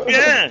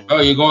 yeah. Oh,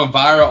 you're going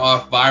viral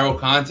off viral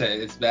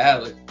content. It's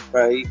valid.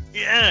 Right.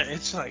 Yeah,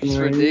 it's like It's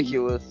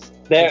ridiculous.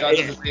 TikTok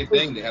does the same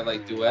thing. They have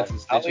like duets and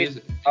stitches.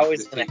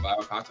 Always just take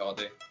viral content all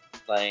day.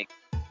 Like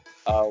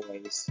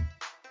always.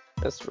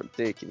 That's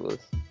ridiculous.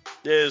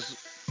 This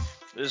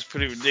is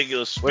pretty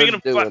ridiculous. We're Speaking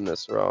of doing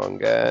this wrong,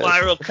 guys.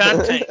 viral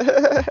content,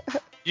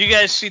 you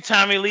guys see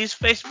Tommy Lee's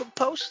Facebook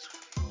post?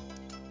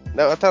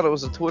 No, I thought it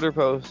was a Twitter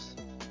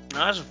post.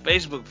 No, it's a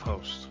Facebook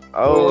post.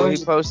 Oh, he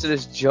posted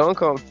his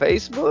junk on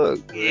Facebook?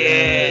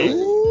 Yeah.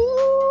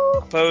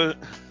 Ooh.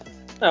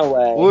 No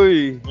way.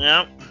 Oy.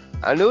 Yep.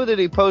 I knew that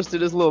he posted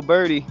his little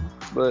birdie,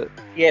 but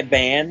Get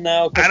banned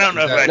though. I don't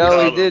know if I no, call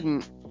he him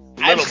didn't.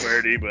 Little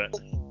birdie, but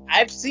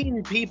I've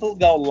seen people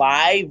go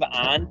live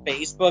on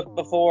Facebook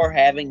before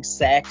having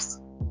sex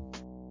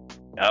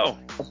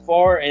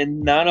before,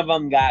 and none of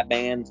them got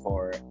banned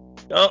for it.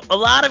 a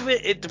lot of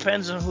it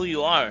depends on who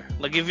you are.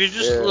 Like if you're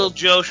just a little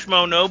Joe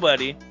Schmo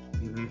nobody,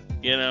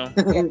 you know,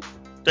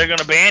 they're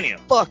gonna ban you.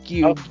 Fuck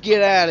you,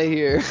 get out of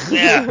here.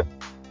 Yeah.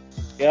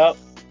 Yep,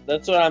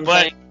 that's what I'm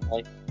saying.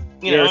 Like,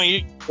 you know,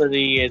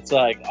 it's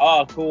like,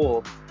 oh,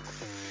 cool.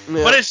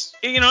 Yeah. But it's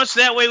it's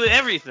that way with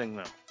everything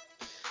though.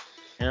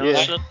 You know,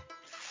 Yeah.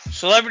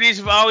 Celebrities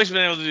have always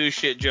been able to do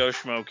shit Joe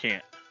Schmo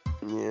can't.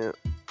 Yeah.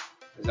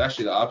 It's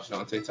actually the option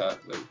on TikTok.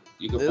 Like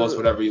you can post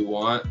whatever you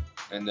want,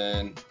 and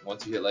then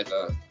once you hit like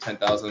a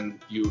 10,000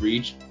 view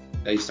reach,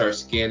 then you start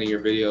scanning your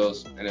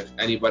videos, and if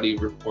anybody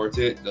reports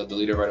it, they'll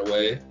delete it right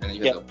away, and then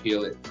you have to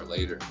appeal it for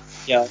later.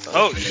 Yeah.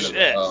 Oh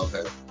shit. Oh,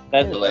 okay.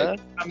 That's But like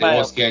they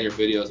won't scan your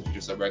videos if you're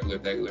just a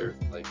regular,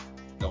 like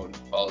no one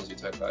follows you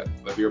type guy.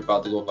 But if you're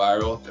about to go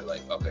viral, they're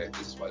like, okay,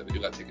 this is why the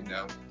video got taken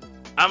down.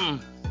 I'm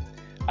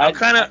I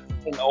kind of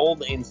an old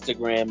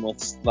Instagram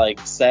with like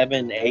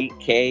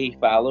 7-8K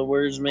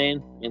followers,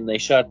 man, and they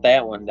shut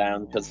that one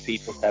down because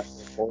people kept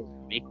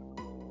reporting me.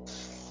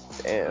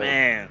 Damn.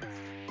 man.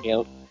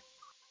 Yep.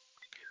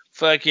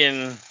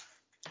 Fucking.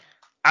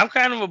 I'm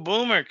kind of a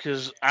boomer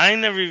because I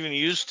never even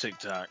used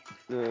TikTok.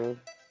 Yeah.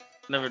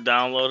 Never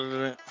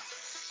downloaded it.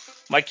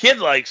 My kid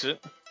likes it.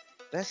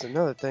 That's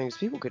another thing. Is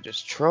people could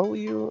just troll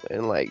you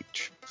and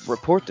like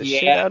report the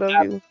shit out of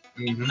you.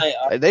 Mm-hmm.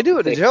 Like, they do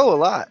it to Joe a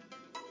lot.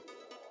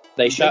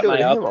 They shut do it my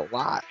to up. him a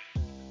lot.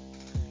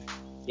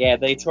 Yeah,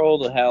 they troll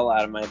the hell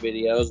out of my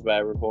videos by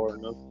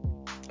reporting them.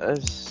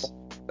 That's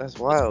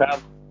wild.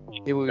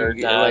 People could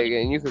get,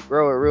 and you could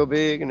grow it real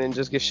big and then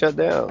just get shut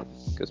down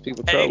because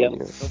people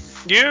trolling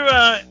you.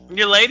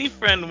 Your lady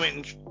friend went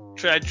and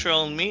tried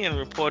trolling me and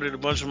reported a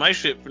bunch of my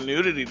shit for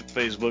nudity to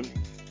Facebook.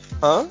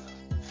 Huh?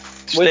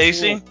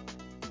 Stacy?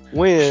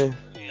 When?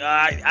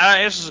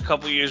 This was a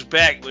couple years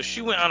back, but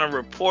she went on a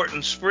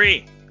reporting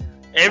spree.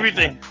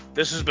 Everything.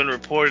 This has been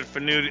reported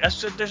for nudity. I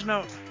said, "There's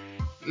no."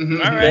 All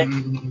right.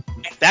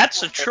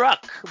 That's a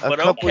truck, but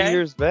a couple okay.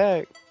 years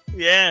back.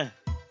 Yeah.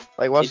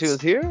 Like while she was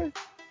here?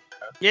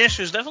 Yeah,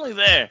 she was definitely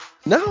there.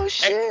 No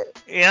shit.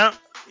 Yeah.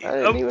 I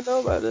didn't even know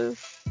about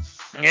this.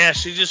 Yeah,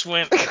 she just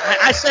went.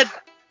 I said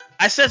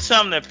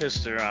something that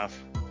pissed her off.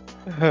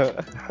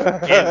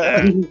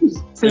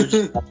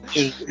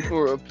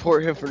 We'll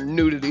report him for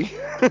nudity.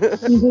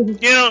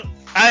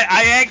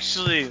 I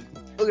actually.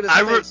 Look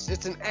at his face.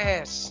 It's an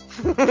ass.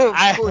 Of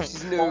course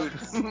he's nude.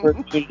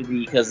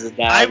 Because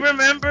I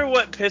remember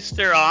what pissed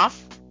her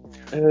off,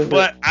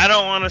 but I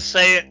don't want to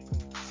say it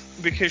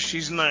because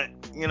she's not,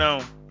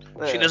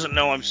 she doesn't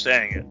know I'm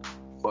saying it.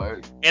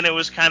 Word. And it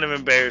was kind of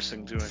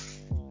embarrassing to me.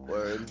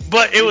 Word.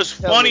 But it was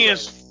funny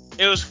as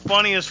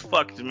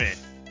fuck to me.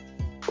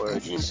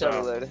 Word. You can tell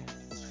me later.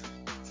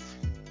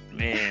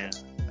 Man.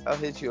 I'll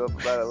hit you up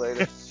about it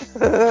later.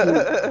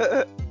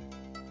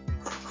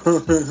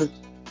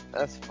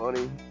 That's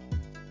funny.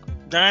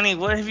 Donnie,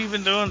 what have you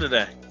been doing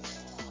today?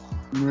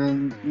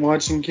 Man,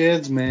 watching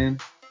kids, man.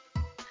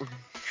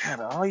 God,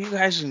 all you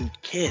guys and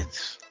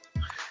kids.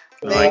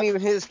 They ain't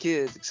even his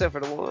kids, except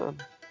for the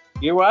one.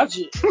 You're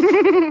watching.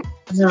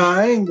 No,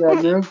 I ain't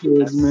got no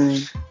kids,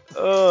 man.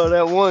 Oh,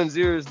 that one's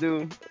yours,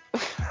 dude.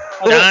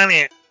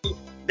 Donnie,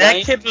 that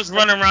Right? kid was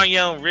running around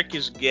yelling, Rick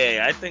is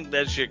gay. I think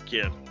that's your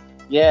kid.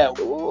 Yeah,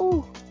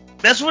 Ooh.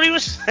 That's what he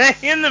was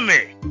saying to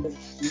me.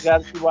 you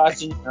got to be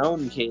watching your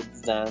own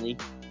kids, Donnie.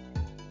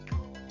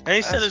 And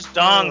he said That's his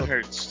dong cool.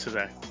 hurts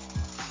today.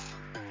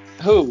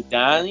 Who,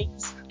 Donnie?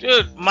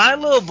 Dude, my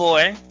little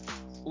boy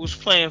was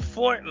playing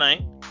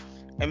Fortnite,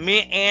 and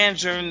me and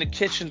Ange are in the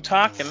kitchen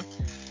talking, and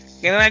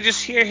then I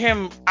just hear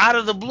him out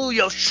of the blue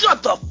yell,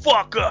 "Shut the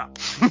fuck up!"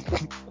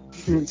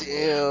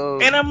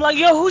 Damn. And I'm like,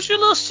 "Yo, who's your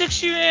little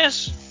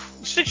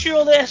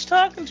 6-year-old ass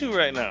talking to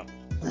right now?"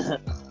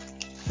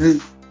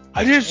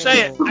 I didn't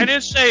say it. I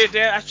didn't say it,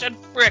 Dad. I said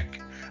frick.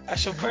 I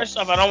said, first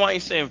off, I don't want you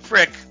saying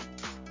frick.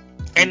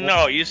 And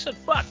no, you said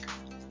fuck.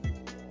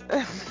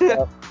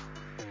 Yeah.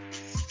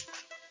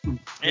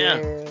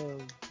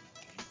 Damn.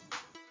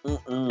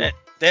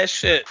 That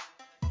shit.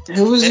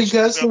 Who was he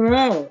That's- cussing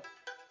out?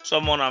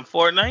 Someone on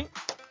Fortnite.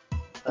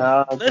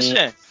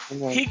 Listen,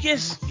 he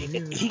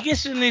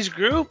gets in these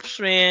groups,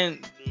 man,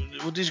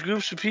 with these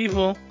groups of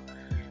people,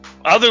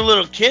 other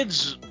little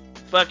kids,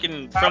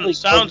 fucking from Probably the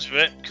sounds of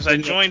it, because I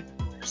joined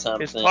his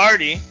something.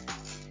 party,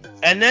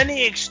 and then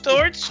he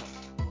extorts them.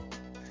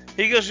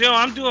 He goes, "Yo,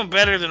 I'm doing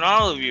better than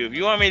all of you. If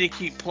you want me to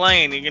keep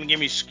playing, you're gonna give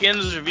me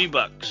skins or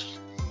V-Bucks."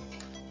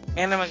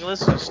 And I'm like,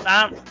 "Listen,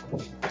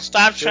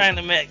 stop trying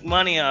to make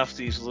money off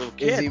these little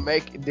kids." Did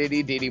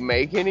he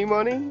make any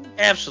money?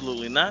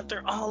 Absolutely not.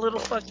 They're all little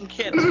fucking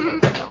kids.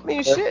 That don't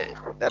mean shit.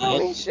 That don't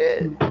mean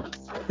shit.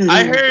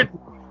 I heard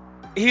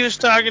he was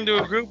talking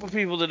to a group of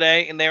people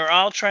today, and they were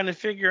all trying to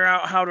figure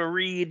out how to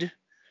read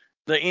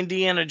the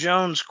Indiana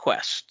Jones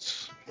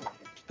quests.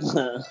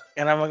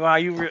 And I'm like, "Wow,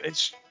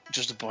 it's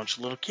just a bunch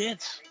of little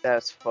kids."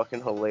 That's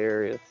fucking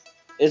hilarious.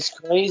 It's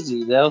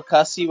crazy. They'll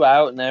cuss you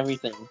out and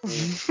everything.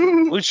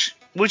 Which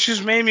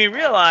has made me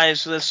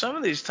realize that some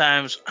of these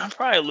times I'm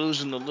probably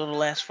losing the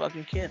little ass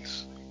fucking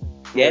kids.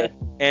 Yeah.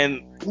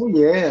 And Oh,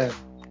 yeah.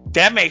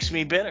 that makes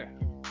me bitter.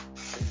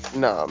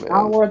 Nah, I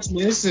man. watched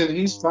Mason.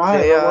 He's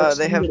 5.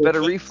 They have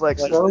better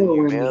reflexes than solo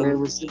you, win today man.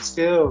 with 6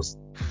 kills.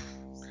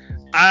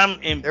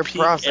 I'm in They're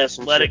peak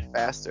processing athletic shit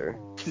faster.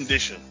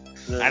 condition.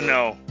 I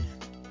know.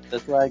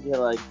 That's why I get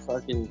like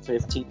fucking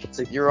 15,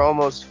 16. You're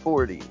almost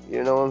 40.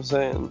 You know what I'm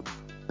saying?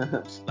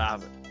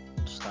 Stop it.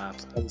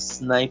 And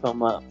snipe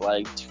them up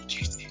like.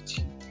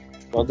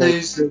 Well, They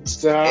they said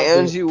stop.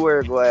 And it. you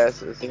wear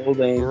glasses. You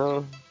building.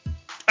 know?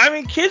 I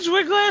mean, kids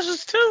wear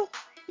glasses too.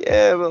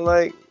 Yeah, but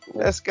like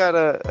that's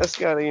gotta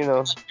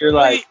You're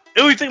like,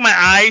 Oh, you think my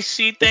eyes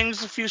see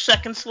things a few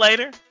seconds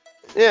later?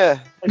 yeah,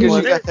 because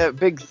you There- got that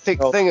big thick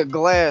Oh. thing of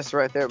glass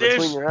right there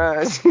between your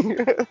eyes.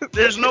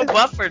 There's no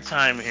buffer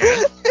time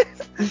here.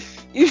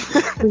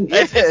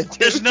 Yeah,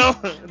 There's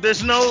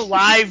no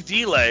live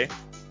delay.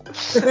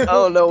 I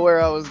don't know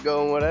where I was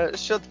going with that.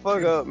 Shut the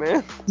fuck up,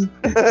 man.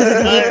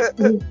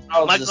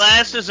 I'll My just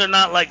glasses are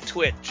not like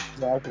Twitch.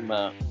 talk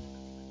about.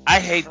 I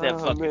hate that Oh,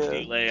 fucking man.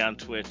 delay on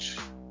Twitch.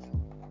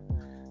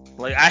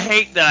 Like, I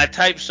hate that I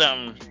type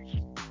something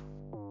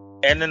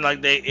and then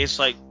it's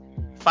like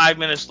 5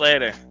 minutes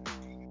later.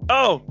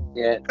 Oh,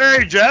 Yeah.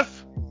 hey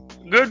Jeff,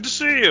 good to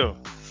see you.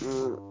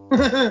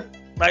 Mm.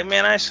 Like,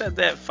 man, I said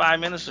that 5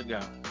 minutes ago.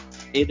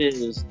 It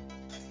is.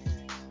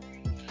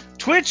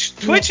 Twitch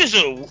is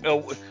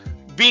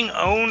being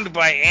owned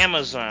by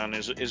Amazon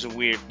is a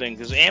weird thing,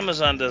 because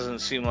Amazon doesn't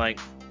seem like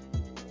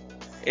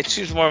Twitch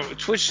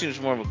seems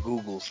more of a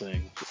Google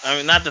thing. I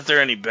mean, not that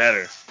they're any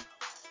better.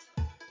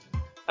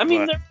 I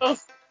mean, But- they're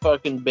both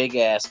fucking big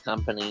ass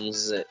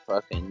companies that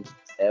fucking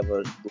have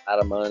a lot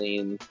of money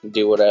and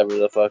do whatever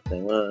the fuck they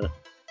want.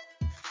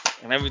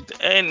 And everything,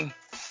 and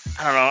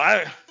I don't know,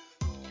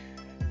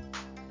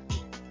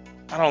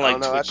 I don't I like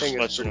don't know. I Twitch think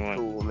as it's much pretty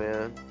anymore. cool,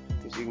 man.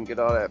 Because you can get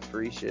all that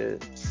free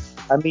shit.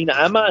 I mean,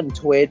 I'm on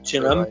Twitch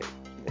and for, I'm like,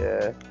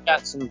 yeah.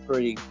 got some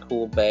pretty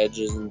cool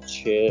badges and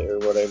shit or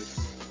whatever.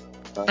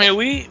 I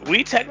mean,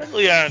 we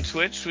technically are on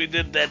Twitch. We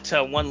did that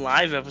one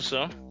live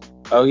episode.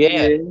 Oh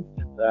yeah,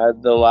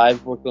 the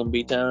live Brooklyn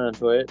Beatdown on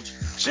Twitch.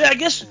 See, I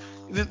guess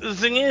the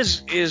thing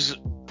is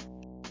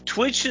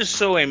Twitch is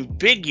so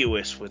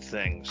ambiguous with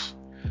things.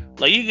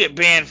 Like, you get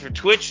banned for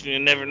Twitch and you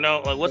never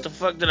know, like, what the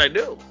fuck did I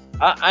do?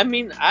 I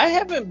mean, I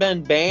haven't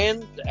been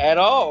banned at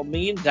all.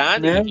 Me and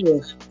Donnie Never.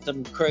 did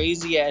some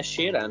crazy ass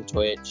shit on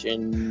Twitch,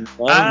 and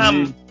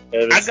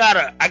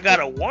I got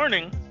a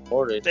warning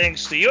reported.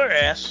 thanks to your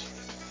ass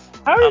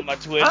How on my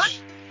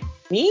Twitch.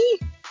 me?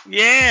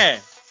 Yeah.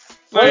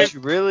 Did you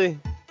really?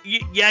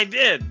 Yeah, I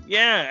did.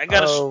 Yeah, I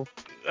got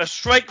a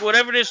strike,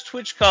 whatever this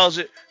Twitch calls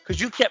it,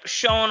 because you kept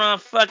showing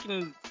off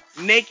fucking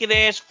naked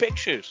ass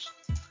pictures.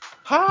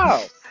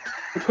 How?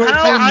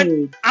 How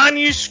on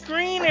your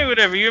screen or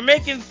whatever? You're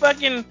making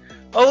fucking.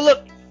 Oh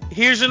look,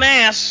 Here's an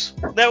ass.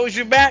 That was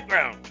your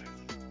background.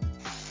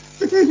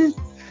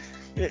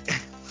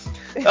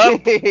 Oh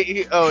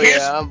Here's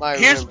yeah, I might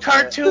here's a remember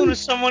cartoon of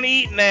someone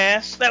eating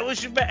ass. That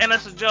was your and I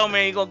said, Joe,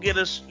 man, you're gonna get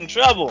us in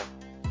trouble.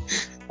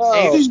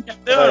 And he just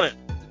kept doing it.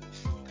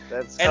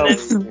 That's And then,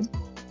 hilarious.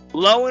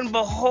 lo and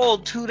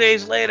behold, 2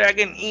 days later, I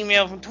get an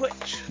email from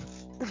Twitch.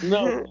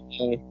 No.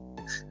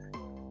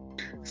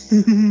 That's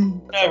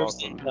Never awesome.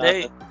 seen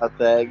nothing about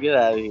that. Get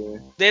out of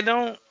here. They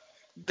don't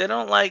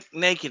like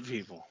naked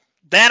people.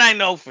 That I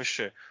know for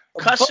sure.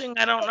 Cussing,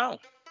 I don't know.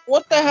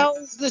 What the hell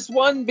is this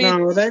one bitch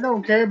No, they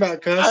don't care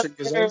about cussing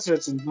because they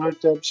said some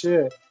fucked up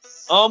shit.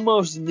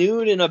 almost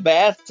nude in a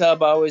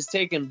bathtub? I was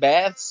taking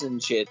baths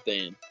and shit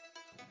then.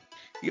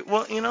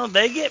 Well,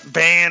 they get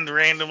banned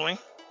randomly.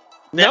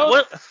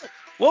 No.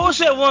 What was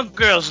that one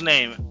girl's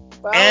name?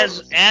 Wow.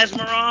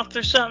 Asmaroth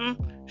or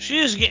something?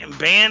 She was getting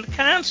banned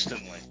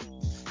constantly.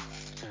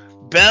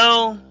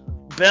 Belle,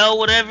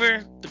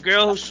 whatever, the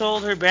girl who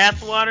sold her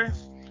bathwater,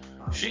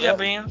 she got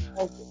banned.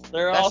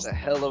 They're all That's a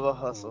hell of a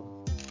hustle.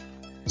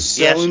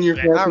 Selling your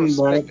I fucking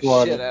respect the shit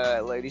bathwater. out of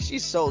that lady. She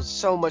sold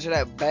so much of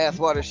that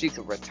bathwater she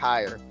could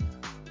retire.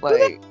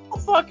 Like, who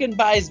fucking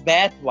buys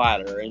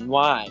bathwater and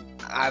why?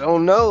 I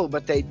don't know,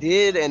 but they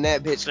did, and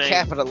that bitch Same.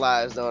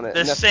 capitalized on it.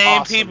 The and that's same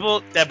awesome.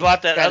 people that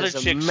bought that other is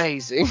chick's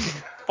amazing.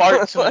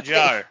 farts in a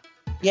jar.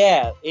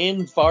 Yeah,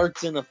 in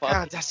farts in a fucking.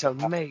 God, that's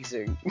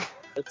amazing.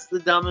 That's the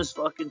dumbest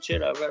fucking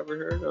shit I've ever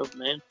heard of,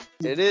 man.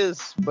 It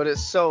is, but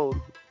it's sold.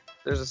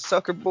 There's a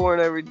sucker born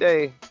every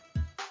day,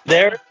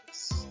 There.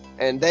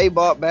 and they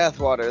bought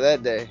bathwater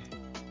that day.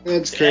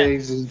 That's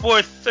crazy. For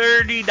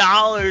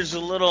 $30, a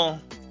little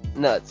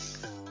Nuts.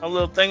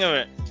 thing of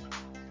it.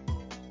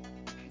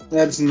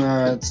 That's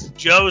nuts.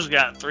 Joe's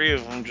got 3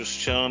 of them just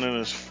chilling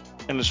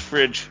in his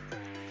fridge.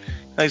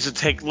 He likes to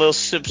take little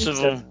sips of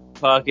them.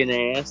 Fucking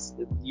ass.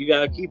 You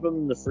gotta keep them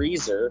in the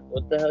freezer.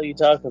 What the hell are you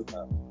talking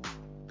about?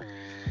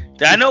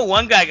 I know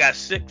one guy got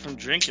sick from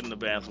drinking the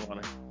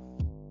bathwater.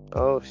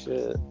 Oh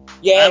shit.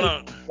 Yeah,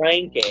 he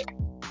drank it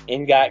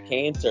and got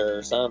cancer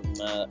or something.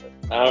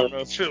 I don't know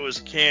if it was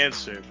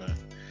cancer,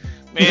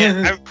 but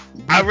man,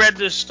 I read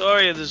this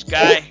story of this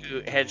guy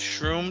who had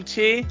shroom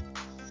tea,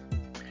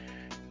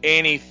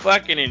 and he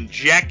fucking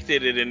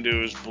injected it into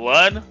his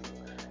blood,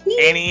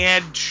 and he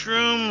had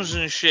shrooms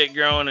and shit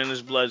growing in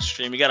his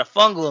bloodstream. He got a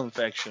fungal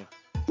infection.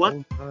 What?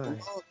 Oh,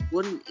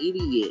 What an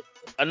idiot.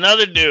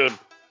 Another dude,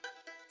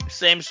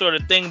 same sort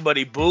of thing, but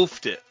he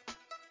boofed it,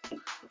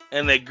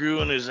 and they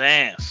grew in his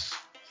ass.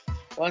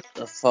 What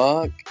the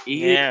fuck?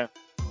 Yeah.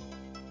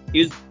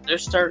 They're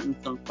starting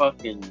some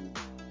fucking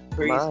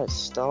crazy. my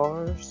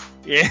stars.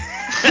 Yeah.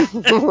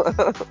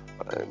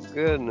 My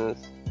goodness.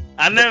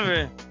 I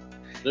never.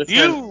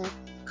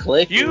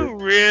 You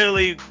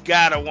really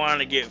gotta want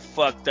to get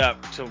fucked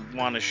up to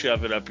want to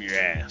shove it up your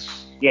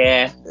ass.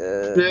 Yeah.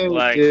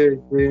 Like-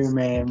 dude,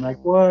 man.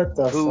 Like, what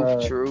the Hoof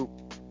fuck? troop.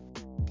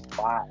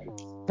 Why?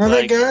 Well, Like-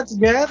 they got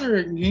together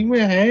and he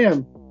went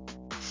ham.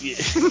 Yeah.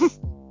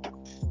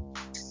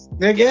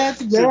 They got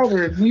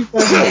together and he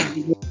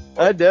fucking.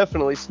 I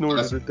definitely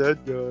snorted a dead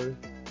guy.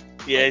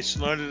 Yeah, he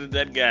snorted a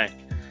dead guy.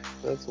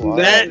 That's wild.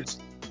 That-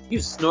 You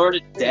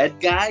snorted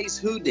dead guys?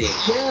 Who did?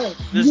 Yeah.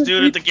 This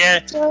dude at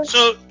the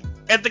So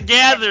at the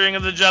gathering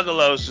of the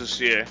Juggalos this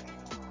year,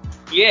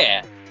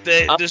 Yeah.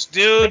 this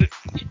dude.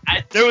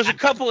 There was a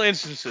couple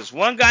instances.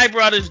 One guy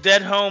brought his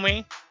dead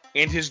homie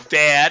and his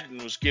dad and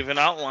was giving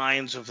out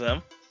lines of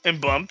them and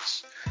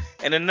bumps,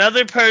 and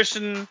another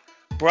person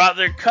brought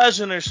their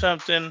cousin or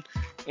something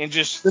and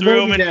just The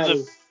threw him baby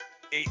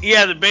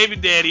into the baby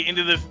daddy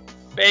into the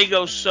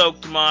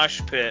Faygo-soaked mosh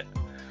pit.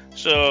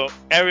 So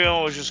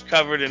everyone was just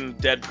covered in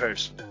dead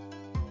person.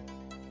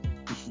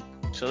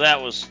 So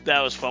that was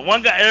fun.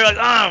 One guy, they're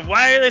like,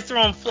 why are they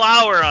throwing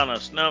flour on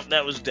us? No,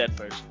 that was dead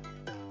person.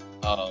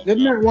 Oh,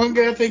 Didn't that one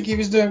guy think he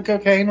was doing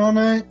cocaine all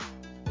night?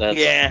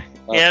 Yeah,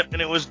 yep,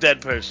 and it was dead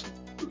person.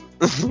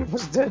 It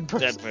was dead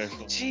person. Dead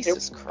person.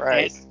 Jesus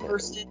Christ.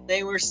 person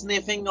they were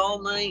sniffing all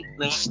night.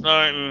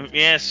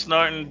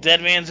 Snorting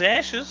dead man's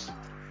ashes.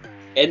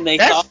 And they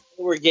That's- thought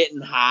they were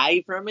getting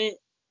high from it.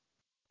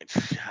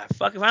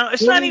 Fuck if I don't.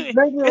 It's not even.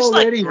 It's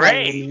like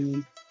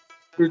gray.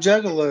 They're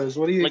juggalos.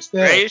 What do you Like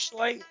expect? grayish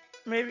white,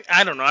 maybe.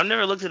 I don't know. I've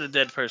never looked at a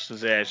dead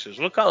person's ashes.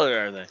 What color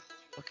are they?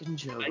 Fucking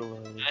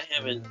juggalos. I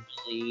haven't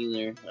really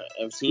either.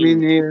 I've Me seen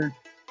neither.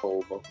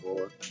 coal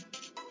before.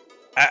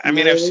 I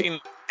mean, I've seen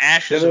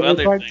ashes of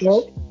other things.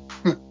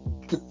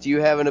 Do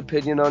you have an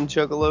opinion on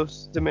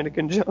juggalos,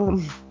 Dominican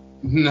John?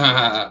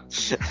 Nah.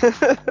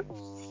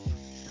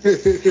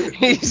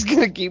 He's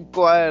gonna keep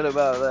quiet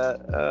about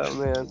that. Oh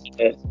man,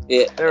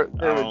 they're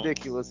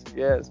ridiculous if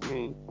you ask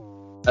me.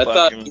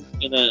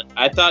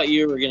 I thought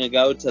you were gonna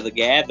go to the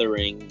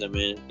gathering,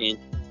 Dominican.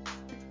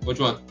 Which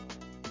one?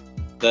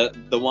 The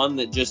one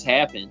that just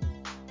happened.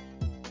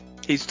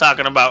 He's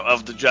talking about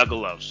of the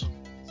Juggalos.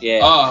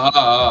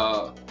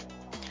 Yeah.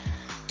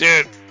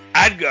 Dude,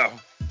 I'd go.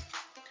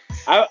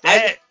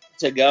 I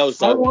to go.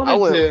 So I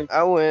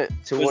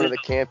went to Was one it- of the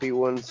campy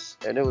ones,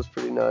 and it was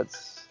pretty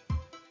nuts.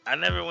 I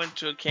never went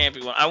to a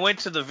camping one. I went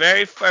to the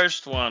very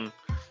first one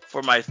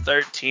for my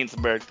 13th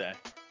birthday.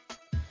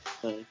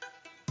 Oh,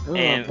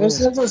 And- This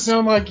doesn't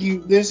sound like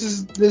you.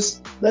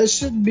 That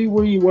shouldn't be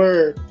where you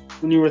were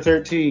when you were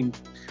 13.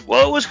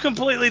 Well, it was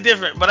completely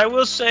different, but I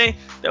will say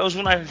that was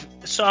when I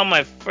saw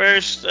my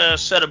first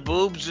set of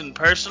boobs in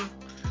person,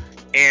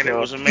 and it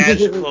was a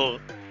magical.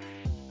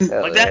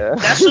 hell Like that. yeah.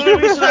 That's the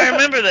only reason I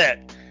remember that.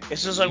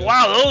 It's just like,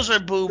 wow, those are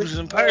boobs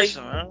in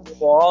person, huh?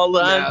 All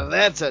Now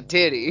that's a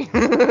titty.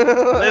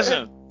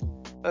 Listen,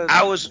 That's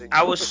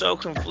I was so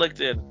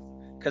conflicted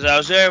because I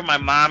was there with my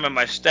mom and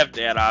my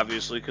stepdad,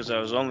 obviously, because I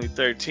was only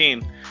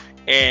 13,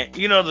 and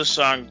you know the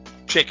song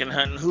 "Chicken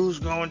Hunting." Who's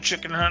going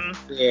chicken hunting?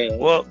 Yeah.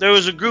 Well, there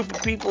was a group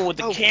of people with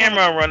the Oh,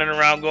 camera running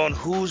around going,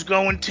 "Who's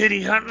going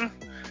titty hunting?"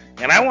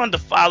 And I wanted to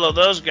follow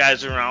those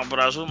guys around, but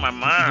I was with my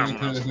mom.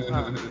 And I was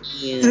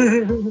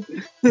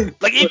like, Yeah.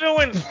 like even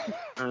when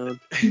Uh,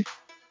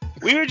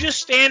 we were just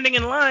standing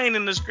in line,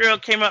 and this girl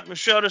came up and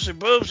showed us her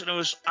boobs, and it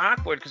was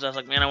awkward because I was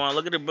like, "Man, I want to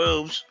look at her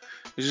boobs.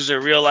 These are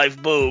real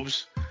life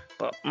boobs."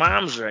 But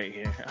mom's right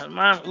here.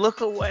 Mom,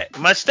 look away.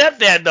 My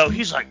stepdad though,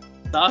 he's like,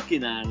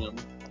 Talking on him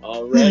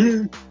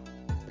already.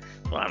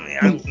 well, I mean,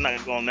 I'm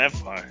not going that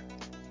far.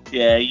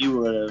 Yeah, you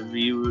would have.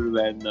 You would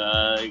have been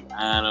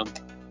on him.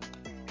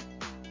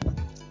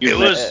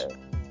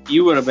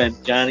 You would have been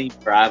Johnny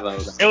Bravo.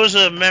 It was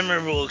a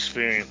memorable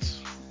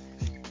experience,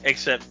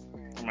 except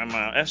for my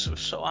mom. It was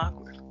so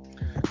awkward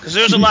because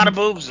there was a lot of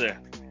boobs there.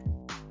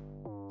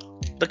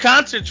 The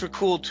concerts were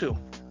cool too,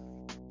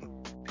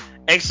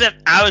 except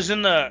I was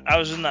using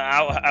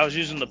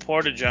the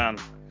Porta-John,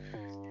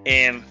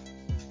 and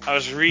I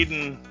was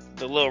reading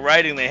the little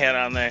writing they had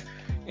on there,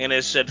 and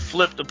it said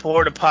flip the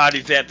porta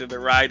potties after the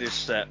ride is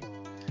set,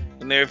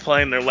 and they were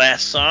playing their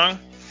last song.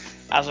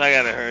 I was like,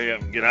 I gotta hurry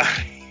up and get out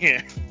of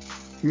here.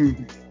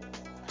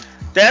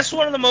 That's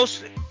one of the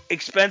most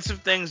expensive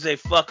things they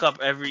fuck up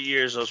every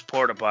year is those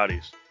porta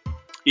potties.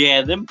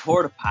 Yeah, them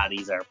porta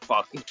potties are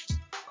fucking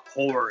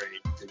horrid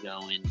to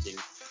go into.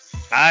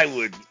 I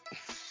would.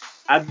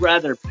 I'd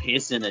rather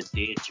piss in a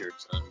ditch or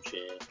some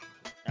shit.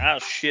 I'll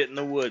shit in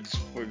the woods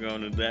if we're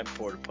going to that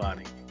porta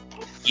potty.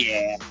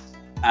 Yeah,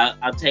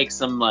 I'll take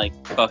some like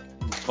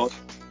fucking toilet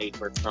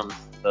paper from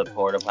the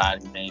porta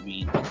potty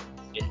maybe and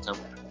get some.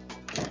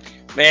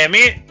 Man,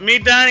 me,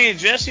 Donnie, and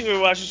Jesse were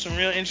watching some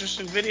real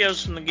interesting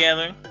videos from the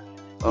gathering.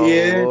 Oh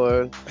Yeah.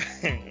 Lord.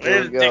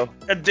 Here we go.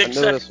 A I dick knew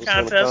sucking this was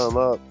gonna contest. come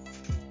up.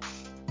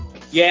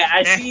 Yeah,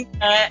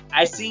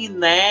 I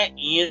seen that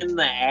in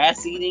the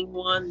ass eating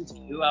one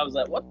too. I was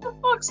like, what the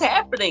fuck's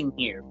happening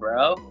here,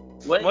 bro?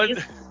 What?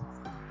 Is,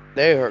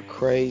 They are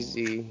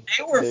crazy.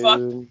 they were dude.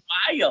 fucking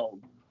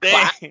wild.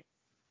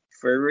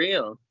 For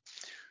real.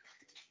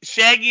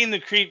 Shaggy and the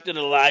Creep did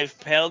a live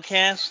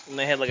Palecast, and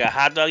they had like a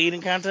hot dog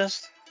eating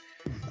contest.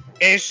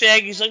 And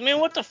Shaggy's like, man,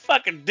 what the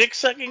fuck, a dick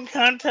sucking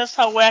contest?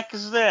 How whack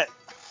is that?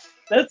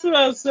 That's what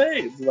I was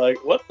saying.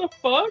 Like, what the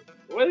fuck?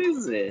 What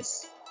is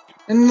this?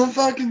 And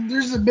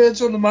there's a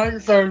bitch on the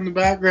microphone in the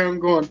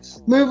background going,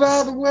 move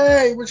out of the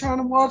way. We're trying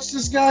to watch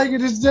this guy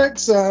get his dick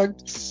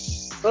sucked.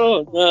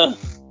 Oh no.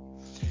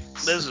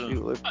 Listen, You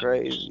look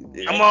crazy,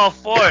 dude. I'm all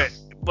for it,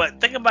 but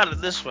think about it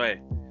this way.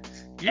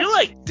 You're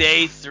like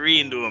day 3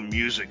 into a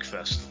music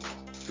festival.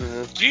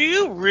 Mhm. Do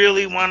you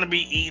really want to be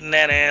eating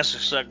that ass or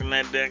sucking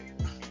that dick?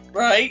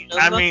 Right?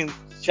 I mean,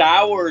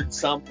 Showered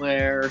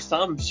somewhere or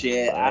some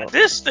shit.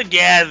 this the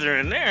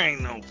gathering. There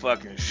ain't no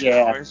fucking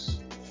showers.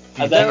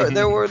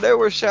 There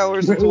were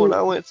showers at the one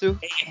I went to.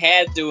 It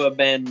had to have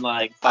been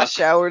like. I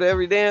showered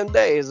every damn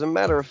day, as a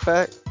matter of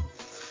fact.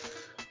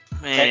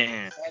 Man.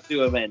 It had to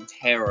have been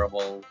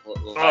terrible.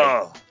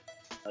 Oh.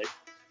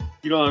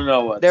 You don't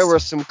know what. There were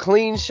some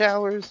clean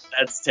showers,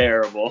 That's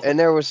terrible. and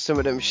there was some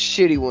of them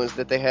shitty ones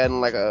that they had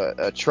in like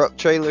a truck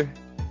trailer.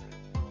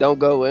 Don't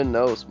go in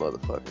those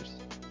motherfuckers.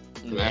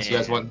 Can I ask you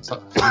guys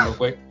something real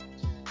quick?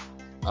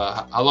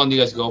 How long do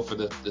you guys go for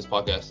this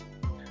podcast?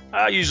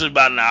 Usually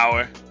about an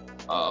hour.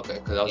 Okay,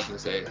 because I was gonna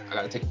say I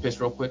gotta take a piss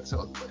real quick,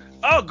 so.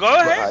 Oh, go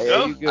ahead. Yeah,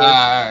 Go. you good.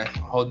 Alright,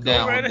 hold Go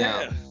down, right hold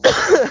down.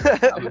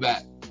 ahead. I'll be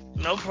back.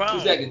 No 2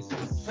 problem. seconds.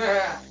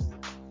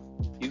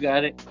 You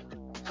got it.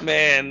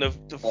 Man, the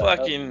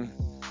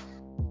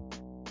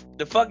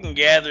fucking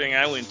gathering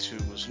I went to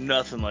was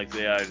nothing like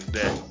they are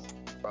today.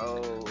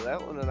 Bro,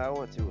 that one that I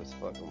went to was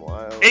fucking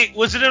wild. Hey,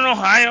 was it in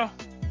Ohio?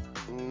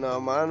 No,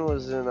 mine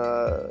was in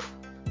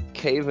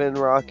Cave in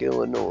Rock,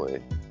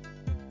 Illinois.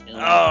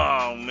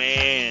 Oh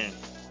man.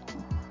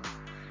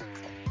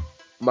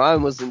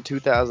 Mine was in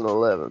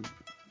 2011.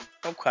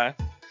 Okay.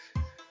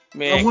 I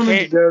Man, wanted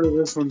to go to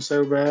this one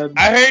so bad.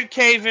 I heard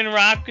Cave in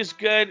Rock is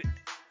good.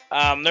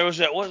 There was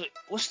that.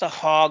 What's the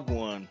hog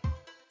one?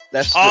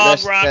 That's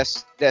Rock.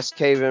 That's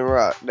Cave in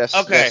Rock.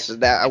 Okay.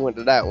 I went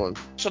to that one.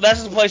 So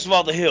that's the place of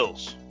all the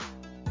hills.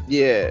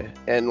 Yeah,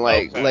 and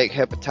like Okay. like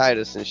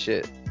hepatitis and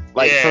shit.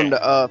 Like Yeah. from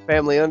the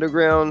Family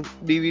Underground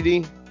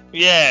DVD.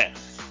 Yeah.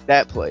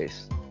 That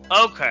place.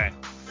 Okay.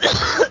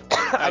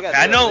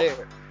 I know.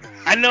 There.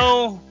 I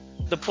know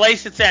the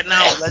place it's at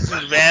now,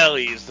 Legends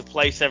Valley, is the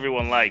place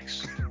everyone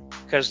likes.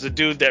 because the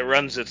dude that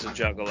runs it's a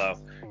juggalo,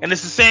 and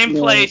it's the same Yeah.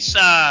 place.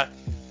 That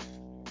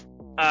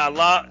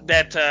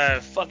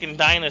fucking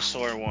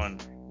dinosaur one,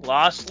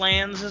 Lost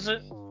Lands, is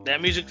it?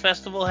 That music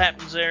festival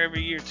happens there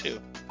every year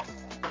too.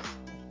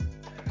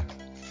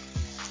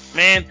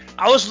 Man,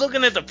 I was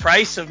looking at the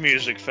price of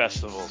music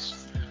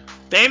festivals.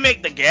 They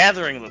make the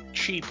Gathering look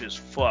cheap as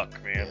fuck,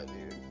 man. Yeah,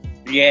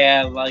 dude.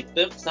 Yeah, like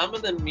some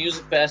of the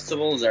music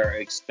festivals are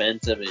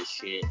expensive as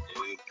shit,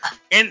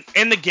 dude.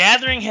 And the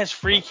Gathering has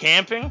free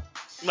camping.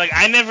 Like,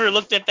 I never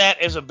looked at that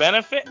as a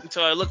benefit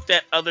until I looked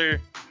at other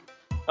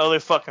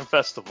fucking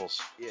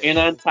festivals. Yeah. And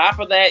on top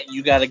of that,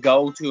 you got to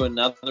go to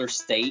another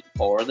state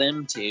for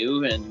them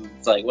too, and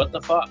it's like, what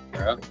the fuck,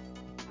 bro?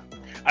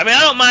 I mean, I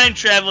don't mind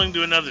traveling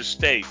to another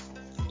state.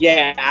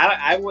 Yeah,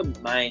 I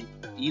wouldn't mind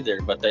either,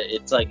 but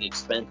it's like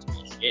expensive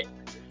as shit.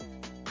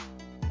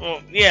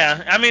 Well,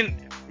 yeah, I mean,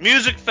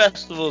 music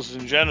festivals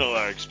in general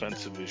are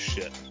expensive as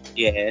shit.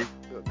 Yeah,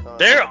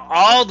 They're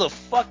all the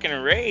fucking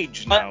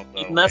rage now, but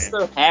though, unless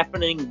man. they're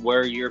happening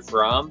where you're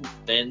from,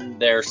 then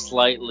they're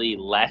slightly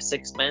less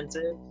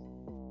expensive,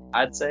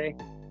 I'd say.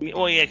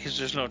 Well, yeah, because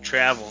there's no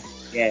travel.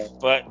 Yeah.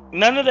 But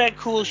none of that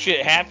cool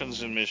shit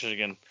happens in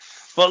Michigan.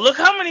 But look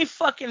how many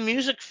fucking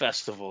music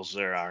festivals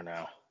there are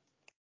now.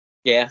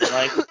 Yeah.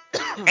 Like,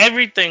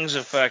 everything's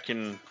a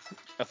fucking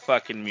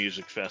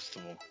music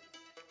festival.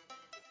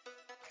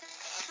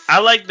 I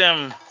like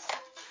them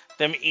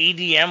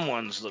EDM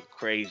ones look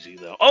crazy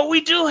though. Oh, we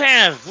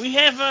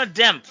have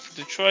DEMP,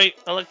 Detroit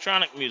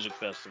Electronic Music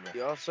Festival.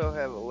 You also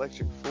have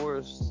Electric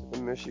Forest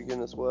in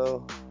Michigan as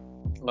well.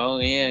 Oh,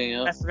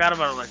 yeah. I forgot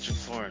about Electric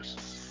Forest.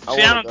 I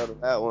See, want to go to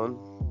that one.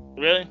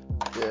 Really?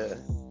 Yeah.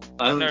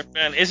 I've never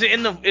been. Is it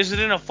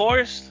in a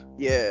forest?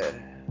 Yeah.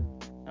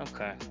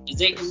 Okay. Is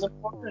it in the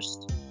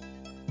forest?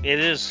 It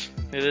is.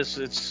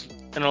 It's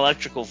an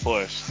electrical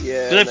forest.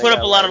 Yeah. Do they and put up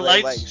got, a lot of they,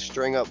 lights? like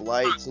string up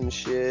lights and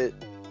shit.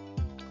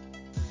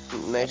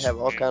 And they have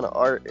all kind of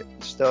art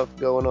stuff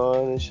going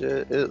on and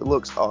shit. It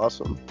looks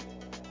awesome.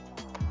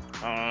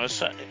 I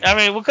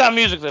mean, what kind of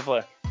music they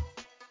play?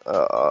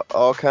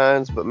 All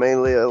kinds, but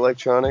mainly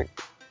electronic.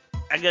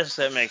 I guess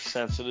that makes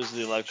sense. It is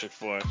the electric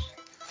forest.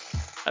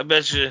 I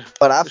bet you.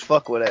 But I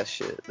fuck with that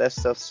shit. That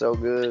stuff's so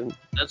good.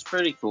 That's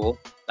pretty cool.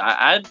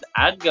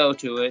 I'd go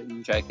to it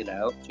and check it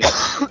out too.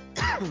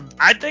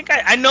 I think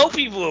I know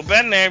people who've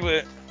been there,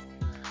 but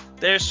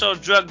they're so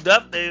drugged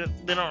up they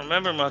don't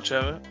remember much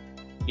of it.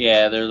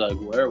 Yeah, they're like,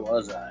 where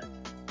was I?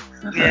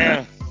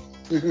 Yeah.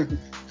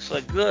 It's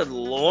like, good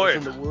lord.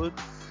 In the woods.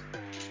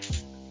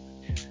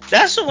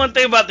 That's the one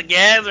thing about the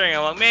Gathering.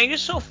 I'm like, man, you're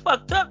so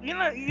fucked up. You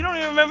don't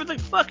even remember the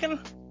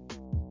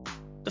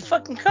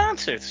fucking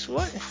concerts.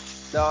 What?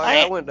 No,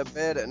 I went to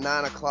bed at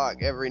 9 o'clock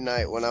every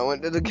night when I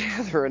went to the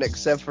Gathering,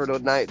 except for the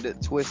night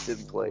that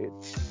Twisted played.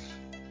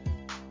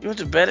 You went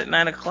to bed at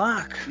 9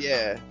 o'clock.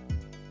 Yeah.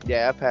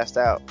 Yeah, I passed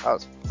out. I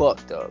was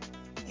fucked up.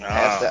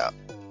 Passed out.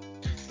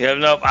 Yeah,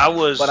 nope, I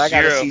was. But I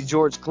got to see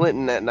George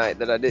Clinton that night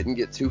that I didn't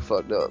get too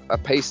fucked up. I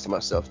paced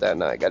myself that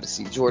night. Got to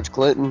see George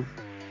Clinton.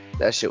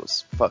 That shit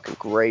was fucking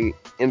great.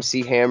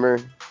 MC Hammer.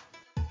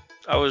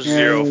 I was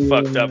zero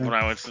fucked up when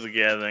I went to the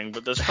Gathering,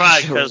 but that's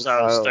probably because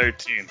I was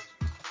 13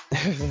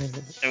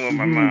 and with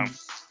my mom.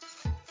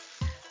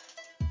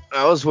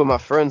 I was with my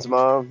friend's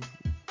mom.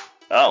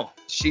 Oh.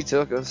 She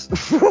took us.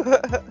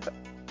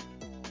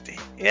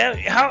 Yeah,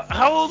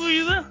 how old were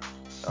you then?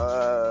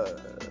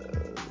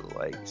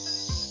 Like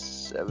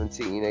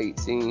 17,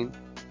 18.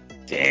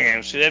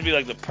 Damn, so that'd be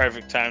like the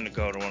perfect time to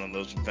go to one of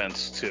those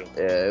events too.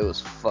 Yeah, it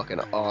was fucking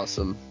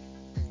awesome.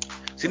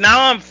 See,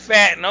 now I'm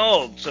fat and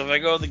old, so if I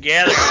go to the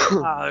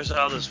Gathering, there's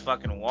all this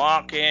fucking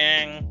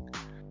walking.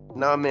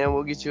 Nah, man,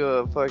 we'll get you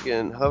a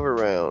fucking hover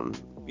round.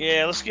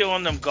 Yeah, let's get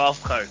one of them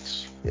golf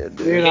carts. Yeah, dude.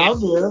 Dude, I'll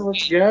do it.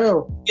 Let's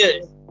go.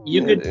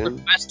 You Yeah, could dude.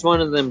 request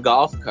one of them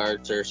golf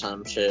carts or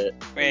some shit.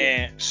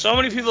 Man, so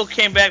many people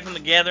came back from the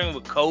Gathering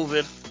with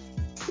COVID.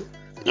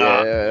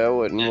 Yeah, I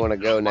wouldn't want to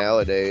go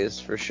nowadays,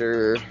 for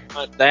sure.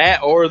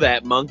 That or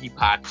that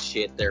monkeypox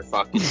shit they're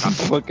fucking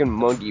Fucking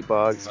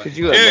monkeypox. Could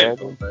you Dude,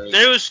 imagine?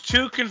 there was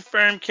 2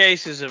 confirmed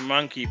cases of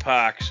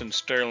monkeypox in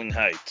Sterling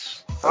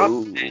Heights.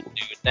 Ooh. Dude,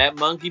 that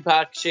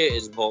monkeypox shit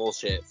is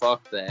bullshit.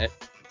 Fuck that.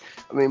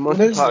 I mean, What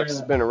is monkeypox that?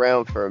 has been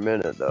around for a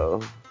minute,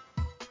 though.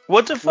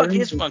 What the fuck What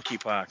is is it?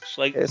 monkeypox?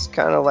 Like, It's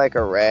kind of like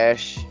a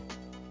rash.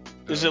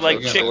 is it like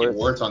They got chicken?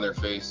 warts on their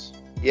face.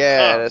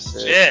 Yeah, Oh, that's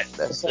it. shit.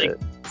 That's Like- it.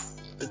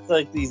 It's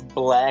like these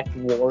black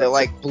warts. They're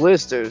like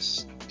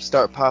blisters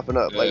start popping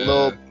up, like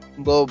Yeah.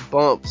 little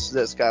bumps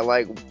that's got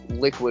like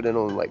liquid in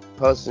them, like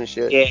pus and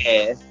shit. Yeah.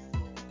 And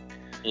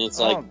it's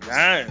Oh, like,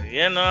 God.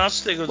 Yeah, no, I'll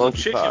stick with the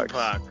chicken Monkeypox.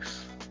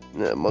 pox.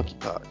 Yeah,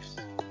 monkeypox.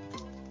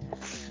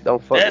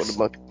 Don't fuck That's- with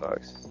the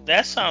monkeypox.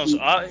 That sounds...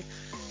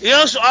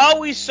 it's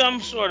always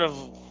some sort of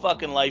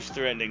fucking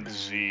life-threatening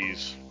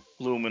disease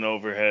looming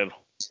overhead.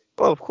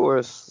 Well, of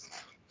course.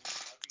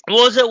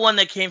 What was that one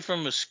that came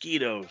from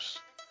mosquitoes?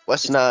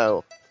 West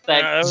Nile.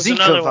 that, There was Zika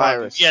another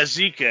virus. one. Yeah,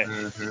 Zika.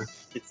 Mm-hmm.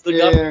 it's the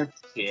Yeah. government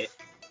shit.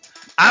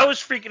 I was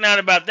freaking out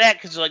about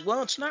that because, like,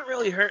 well, it's not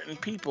really hurting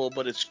people,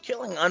 but it's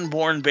killing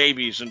unborn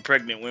babies and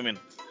pregnant women.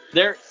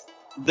 The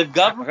Like,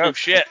 government, oh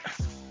shit!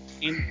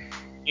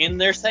 and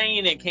they're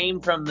saying it came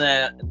from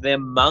the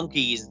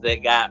monkeys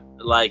that got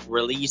like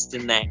released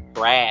in that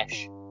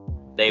crash.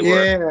 They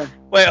were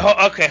Wait,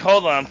 okay,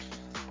 hold on.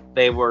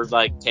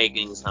 like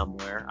taking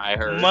somewhere. I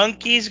heard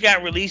Monkeys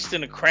got released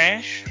in a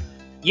crash.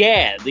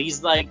 Yeah,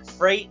 these like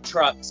freight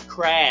trucks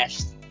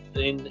crashed,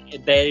 and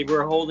they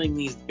were holding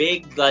these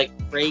big like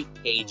freight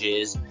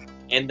cages,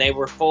 and they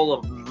were full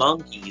of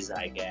monkeys,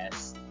 I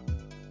guess.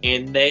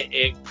 And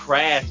it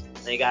crashed, and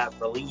they got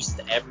released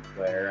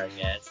everywhere, I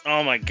guess.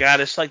 Oh my god,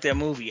 it's like that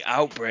movie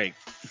Outbreak.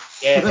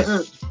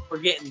 Yeah, we're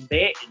getting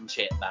bit and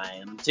shit by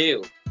them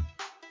too.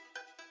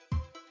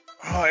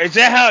 Oh, is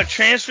that how it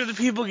transferred to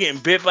people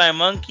getting bit by a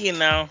monkey? And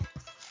now,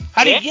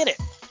 how do you get it?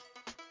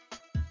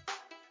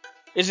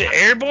 Is it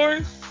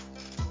airborne?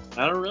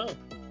 I don't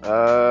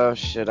know.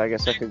 Shit, I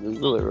guess I could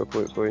Google it real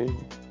quick for you.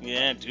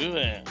 Yeah, do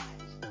that.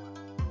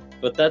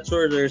 But that's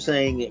where they're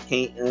saying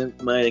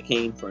it might have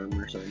came from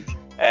or something.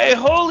 Hey,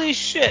 holy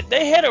shit!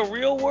 They had a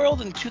real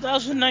world in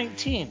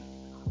 2019.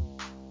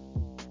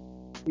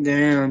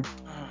 Damn.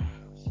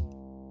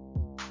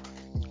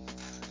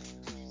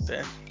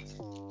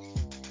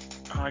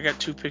 I got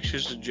 2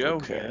 pictures of Joe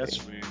Okay. here.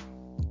 That's weird.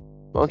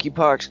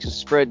 Monkeypox can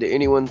spread to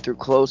anyone through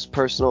close,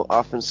 personal,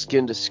 often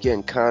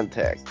skin-to-skin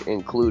contact,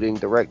 including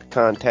direct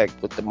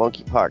contact with the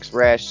monkeypox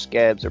rash,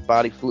 scabs, or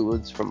body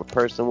fluids from a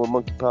person with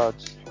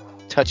monkeypox,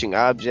 touching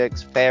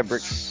objects,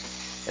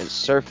 fabrics, and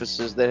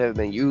surfaces that have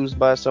been used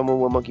by someone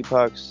with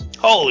monkeypox,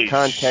 Holy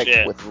contact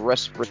shit! with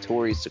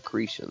respiratory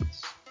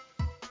secretions.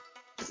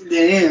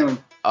 Damn.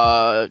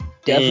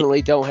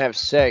 Definitely don't have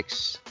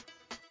sex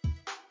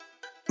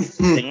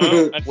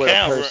That with a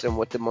count, person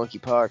with the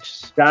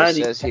monkeypox. Johnny,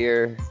 It says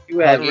here, you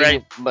have hugging,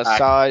 right.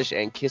 massage,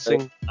 and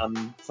kissing.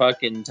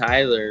 Fucking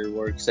Tyler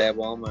works at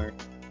Walmart.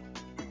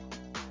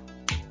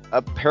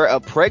 A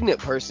pregnant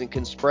person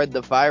can spread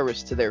the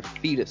virus to their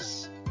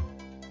fetus.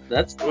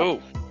 That's Whoa.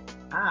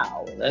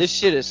 wow. This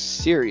shit is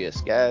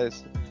serious,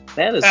 guys.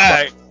 That is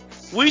Alright,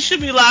 we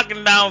should be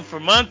locking down for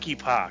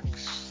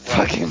monkeypox.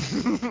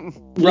 Fucking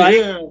right.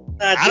 Yeah.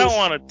 I don't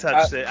want to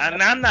touch it.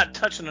 I'm not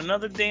touching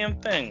another damn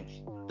thing.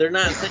 They're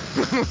not.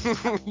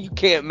 You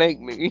can't make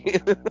me.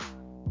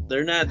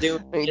 They're not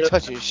doing. Ain't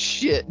touching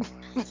shit.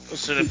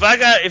 Listen, if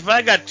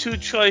I got 2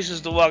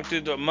 choices to walk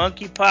through, the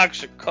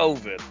monkeypox or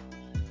COVID,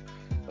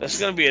 that's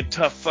gonna be a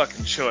tough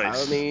fucking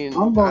choice. I mean,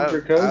 I'm going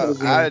for COVID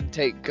again. I'd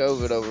take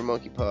COVID over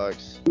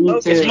monkeypox. Me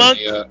Is too.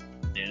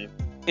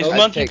 Is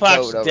I'd take COVID monkeypox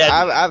over. deadly?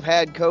 I've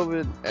had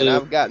COVID and Ew.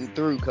 I've gotten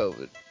through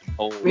COVID.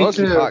 Me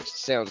too. Monkeypox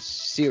sounds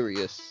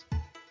serious.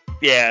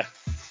 Yeah.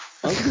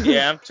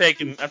 Yeah, I'm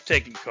taking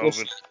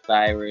COVID.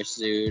 Virus,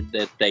 dude,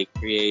 that they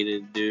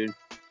created, dude.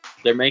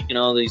 They're making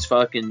all these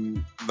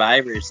fucking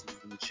viruses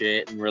and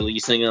shit and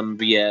releasing them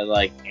via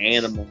like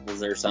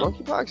animals or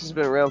something. Monkeypox has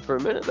been around for a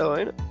minute though,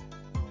 ain't it?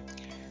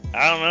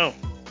 I don't know.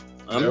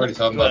 They're already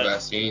talking about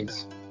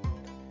vaccines.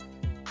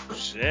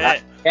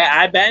 Shit. Yeah,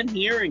 I've been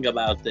hearing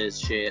about this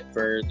shit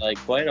for like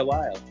quite a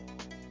while.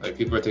 Like,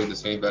 people are taking the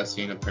same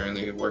vaccine.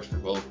 Apparently, it works for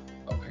both.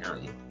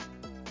 Apparently.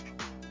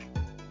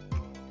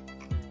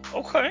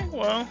 Okay,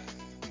 well,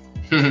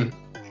 You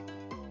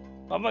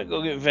I might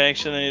go get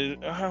vaccinated.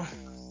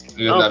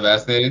 not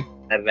vaccinated?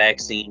 That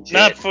vaccine shit.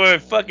 Not for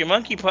fucking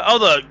monkeypox.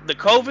 Oh, the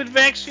COVID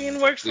vaccine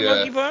works for Yeah.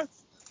 monkeypox?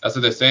 That's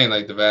what they're saying.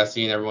 Like, the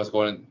vaccine, everyone's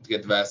going to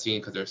get the vaccine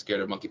because they're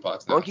scared of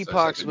monkeypox now.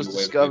 Monkeypox was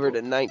discovered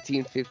in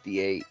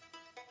 1958,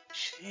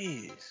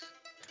 Jeez.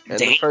 and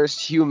Damn. the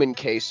first human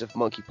case of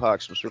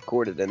monkeypox was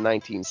recorded in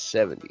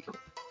 1970.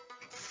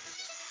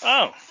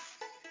 Oh.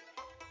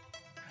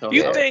 So,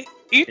 You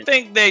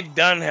think they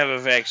done have a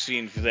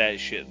vaccine for that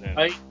shit then?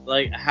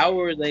 like how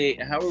are we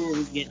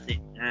getting it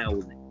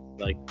now?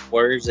 Like,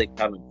 where is it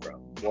coming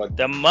from? What?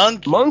 The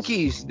monkey.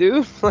 Monkeys,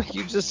 dude, like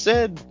you just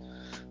said,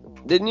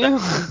 didn't you?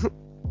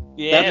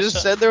 Yeah. You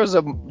just said there was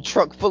a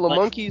truck full of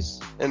monkeys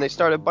and they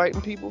started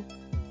biting people.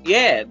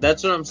 Yeah,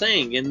 that's what I'm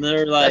saying. And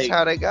they're like, That's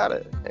how they got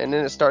it. And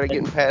then it started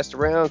getting passed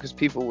around because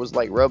people was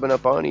like rubbing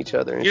up on each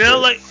other. And you know,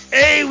 shit. like,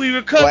 hey, we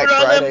recovered Black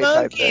all them Friday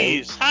type thing.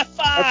 monkeys. High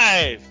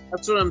five.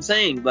 that's what I'm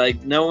saying.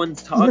 Like, no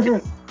one's talking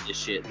about this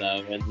shit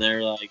though, and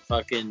they're like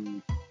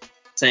fucking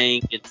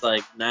saying it's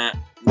like not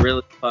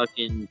really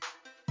fucking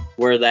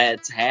where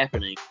that's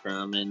happening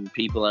from, and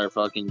people are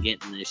fucking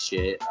getting this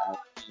shit out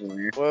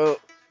anywhere. Well,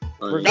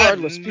 Like,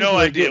 regardless, I have people no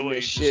are idea getting what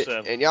this you just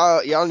shit, said. and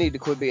y'all need to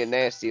quit being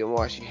nasty and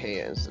wash your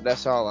hands.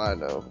 That's all I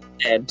know.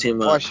 add too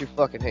much. Wash your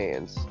fucking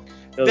hands.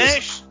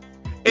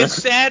 It's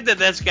sad that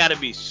that's got to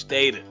be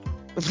stated.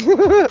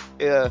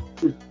 Yeah.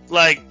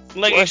 Like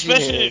Wash your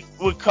especially hands.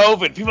 with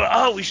COVID, people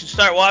are, we should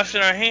start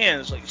washing our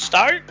hands. Like,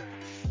 start?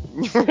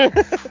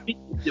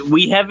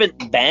 We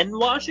haven't been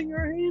washing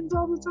our hands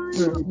all the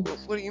time.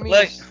 What do you mean?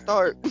 Like-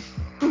 Start.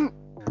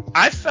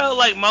 I felt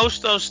like most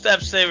of those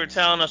steps they were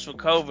telling us with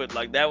COVID,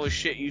 like, that was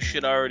shit you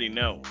should already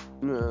know.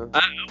 Yeah.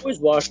 I always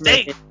wash my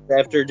Stay- hands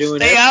after doing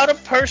Stay it. out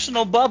of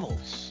personal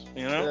bubbles,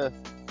 you know? Yeah.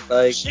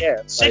 Like,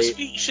 6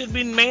 feet should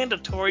be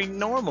mandatory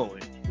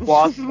normally.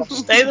 walk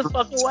Stay the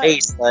fuck away.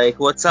 space. Like,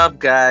 what's up,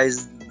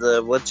 guys?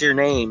 What's your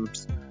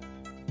names?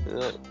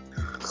 Yeah,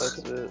 that's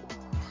it.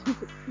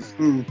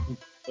 Fucking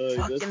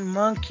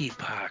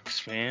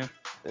monkeypox, man.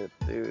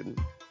 Dude.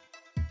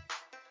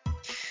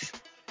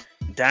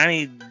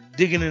 Donnie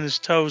digging in his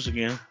toes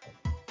again.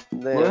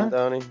 Damn, What?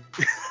 Donnie.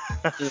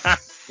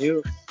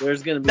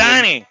 There's gonna be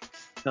Donnie,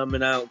 one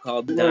coming out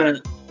called What?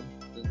 Donnie.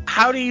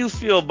 how do you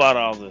feel about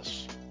all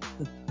this?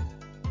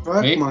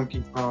 Fuck Me?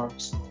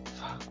 monkeypox.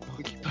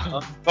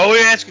 Oh,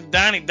 we're asking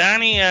Donnie.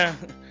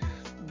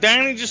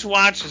 Donnie just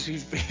watches. He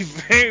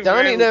very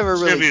Donnie rarely never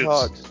really contributes.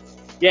 talks.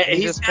 Yeah, He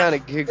he's just kind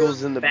of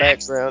giggles in the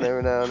background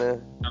every now and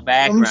then. a I'm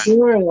background.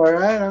 sure,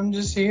 alright? I'm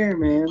just here,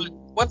 man.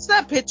 What's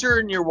that picture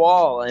in your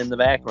wall in the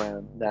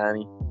background,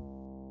 Donnie?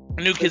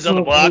 New Kids on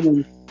the Block.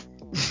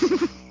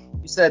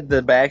 You said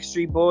the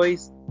Backstreet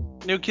Boys?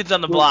 New Kids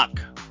on the Block.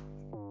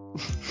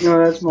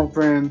 No, that's my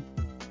friend.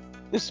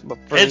 This is my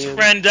friend. His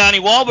friend Donnie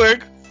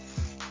Wahlberg.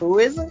 Who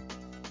is it?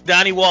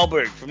 Donnie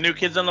Wahlberg from New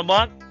Kids on the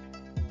Block.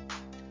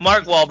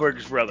 Mark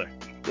Wahlberg's brother.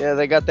 Yeah,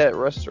 they got that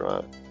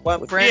restaurant.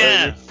 What With friend?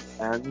 Yeah.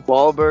 Donnie?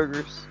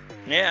 Wahlburgers.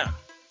 Yeah.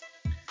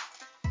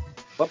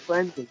 What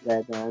friend is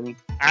that, Donnie?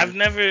 I've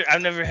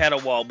never had a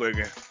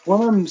Wahlburger.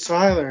 One of them's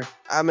Tyler.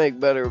 I make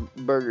better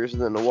burgers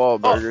than the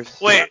Wahlburgers.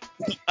 Oh, wait.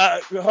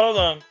 Hold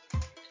on.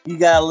 You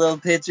got a little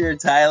picture of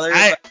Tyler?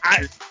 I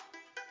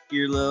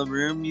Your little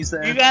room, you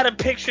said? you got a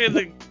picture of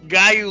the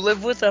guy you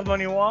live with up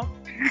on your wall?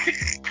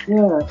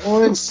 Yeah,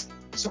 well, it's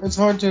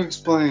hard to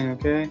explain,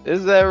 okay?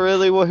 Is that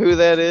really who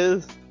that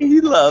is?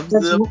 He loves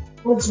That's, him.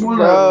 that's one of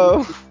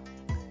Bro. them.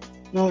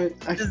 No,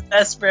 His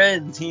best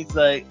friend. He's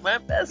like, my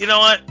best You know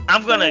what?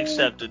 I'm gonna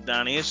accept it,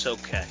 Donnie. It's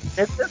okay.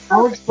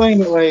 I'll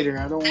explain it later.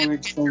 I don't want to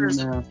explain it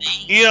now.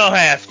 You don't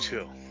have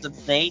to. There's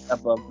a Nate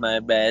above my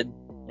bed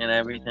and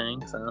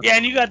everything, so. Yeah,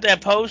 and you got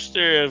that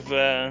poster of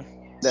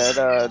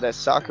That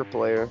soccer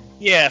player,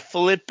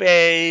 Felipe.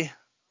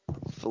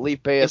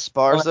 Felipe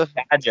Esparza.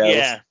 Gajos.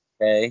 Yeah.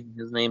 Okay,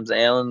 his name's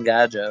Alan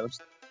Gajos.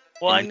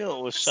 Well, I knew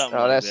it was something.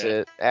 Oh, like that's that.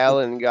 it.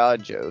 Alan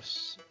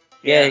Gajos.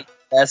 Yeah, he's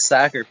the best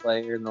soccer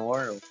player in the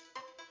world.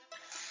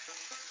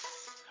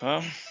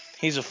 Well,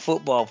 he's a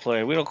football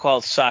player. We don't call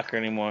it soccer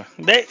anymore.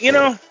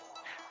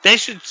 They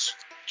should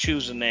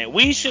choose a name.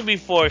 We should be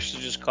forced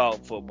to just call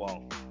it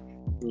football.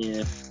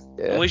 Yeah.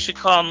 And we should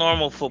call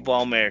normal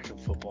football American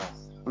football.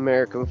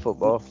 American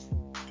football.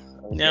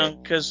 You know,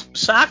 because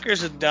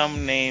soccer's a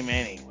dumb name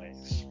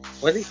anyways.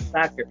 What is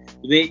soccer?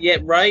 Yeah,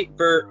 right,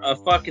 for a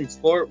fucking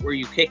sport where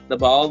you kick the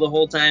ball the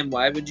whole time,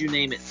 why would you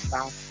name it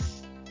soccer?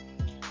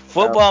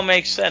 Football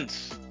makes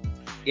sense.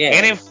 Yeah.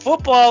 And in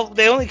football,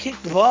 they only kick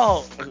the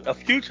ball a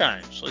few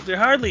times. Like, they're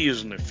hardly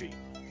using their feet.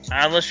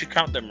 Unless you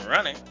count them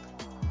running.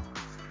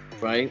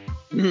 Right?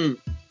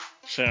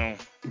 So,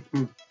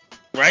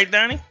 right,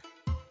 Donnie?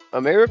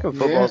 American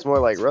football's more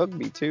like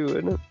rugby too,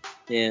 isn't it?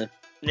 Yeah.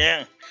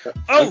 Yeah.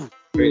 Oh,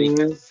 Pretty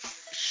Yeah.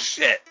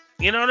 shit.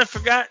 You know what I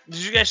forgot? Did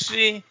you guys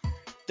see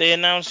they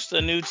announced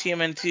a new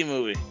TMNT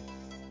movie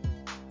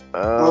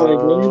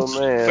Oh, for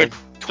man.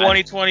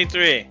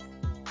 2023?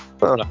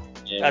 Huh.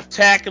 Yeah.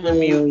 Attack of the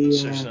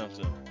Mutants or yeah.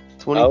 something.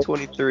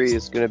 2023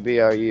 is gonna be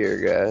our year,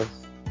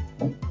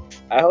 guys.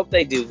 I hope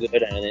they do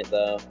good on it,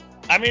 though.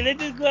 I mean, they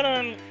did good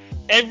on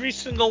every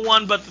single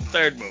one but the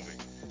third movie.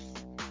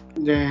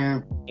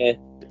 Damn.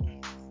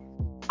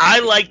 I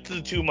liked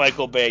the two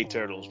Michael Bay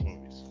Turtles movies.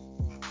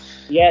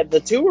 Yeah, the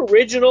two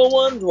original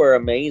ones were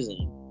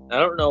amazing. I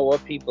don't know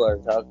what people are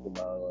talking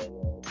about.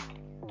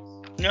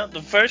 Like, No,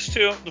 the first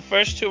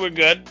two were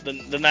good. The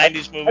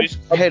 90s movies.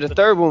 Hey, the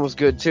third one was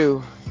good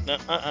too.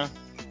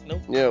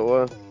 Nope. Yeah,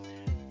 well,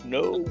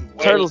 No way.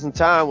 Turtles in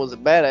Time was a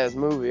badass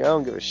movie. I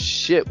don't give a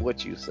shit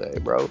what you say,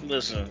 bro.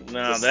 Listen,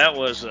 no, that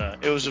was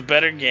it was a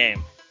better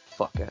game.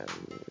 Fuck out of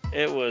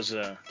here. It was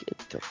Get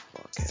the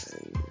fuck out of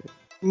here.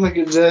 Look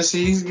at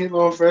Jesse. He's getting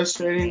all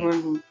frustrated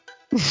when.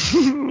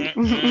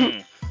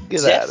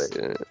 Get out of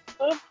here.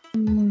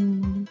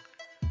 Mm,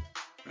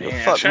 Man,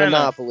 Fuck I'm trying to-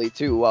 Monopoly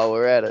too while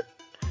we're at it.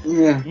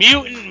 Yeah.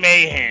 Mutant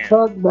Mayhem.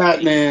 Fuck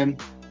Batman.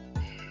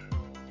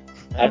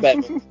 I bet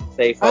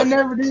they I fucking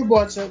never did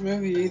watch that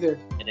movie either.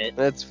 in it.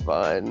 That's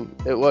fine.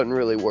 It wasn't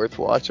really worth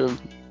watching.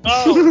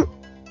 Oh,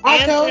 I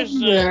And told there's you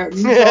the- that.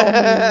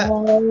 You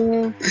told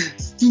me,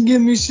 you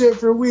give me shit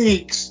for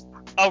weeks.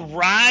 a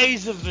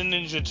Rise of the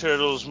Ninja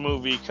Turtles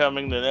movie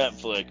coming to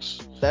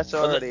Netflix. That's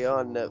already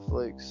on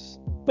Netflix.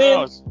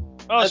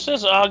 Oh, it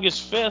says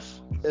August 5th.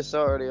 It's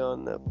already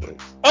on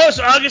Netflix. Oh, it's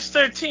August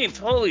 13th.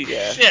 Holy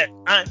Yeah. shit.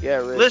 Yeah,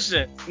 Rich.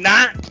 Listen,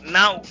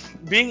 not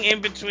being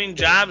in between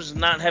jobs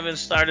and not having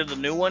started the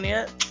new one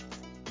yet.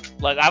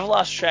 Like, I've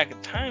lost track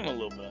of time a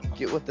little bit.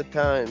 Get with the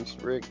times,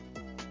 Rick.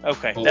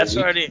 Okay, Oh, that's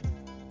we- already.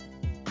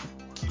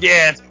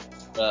 Yeah,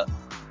 But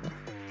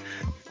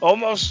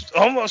almost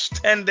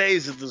 10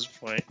 days at this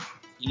point.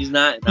 he's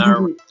not in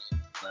our room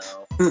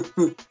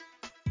now.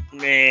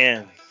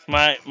 Man,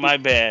 my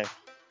bad.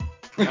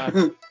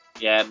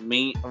 Yeah,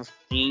 me,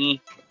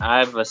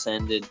 I've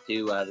ascended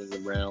too out of the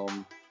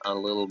realm. a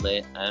little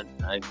bit.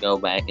 I'd go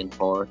back and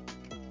forth.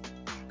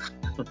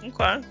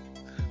 Okay.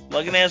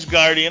 Like an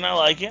Asgardian, I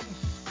like it.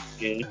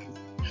 Yeah.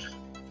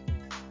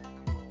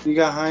 You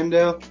got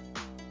Heimdall?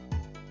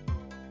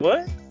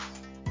 What?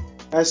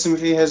 Ask him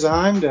if he has a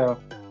Heimdall.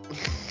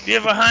 Do you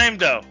have a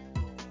Heimdall?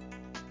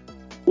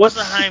 What's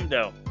a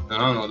Heimdall? I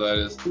don't know what that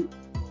is.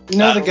 You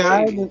know the Oh,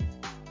 guy I that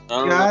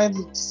don't guy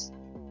know. that's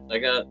I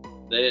got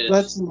this.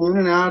 lets him in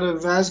and out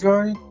of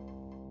Asgard?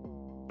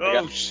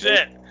 Oh,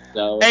 shit.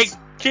 Those. Hey,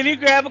 can you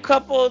grab a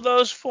couple of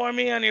those for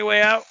me on your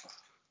way out?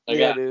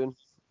 Yeah, dude.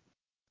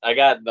 I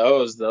got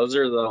those. Those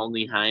are the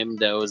only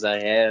Heimdalls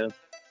I have.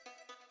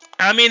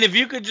 I mean, if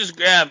you could just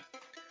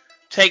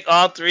take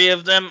all three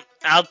of them,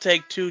 I'll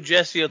take two,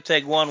 Jesse will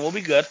take one, we'll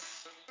be good.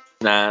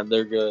 Nah,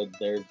 they're good.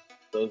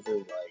 Those are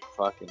like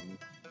fucking.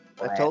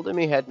 I told him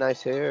he had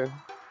nice hair.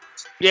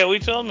 Yeah, we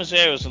told him his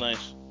hair was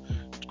nice.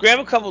 Grab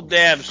a couple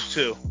dabs,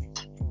 too.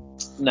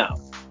 No.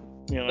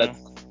 You know? That's,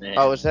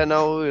 Oh, is that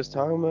not what we was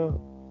talking about?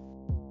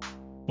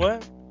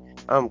 What?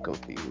 I'm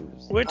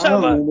confused. We're I talking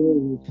don't about...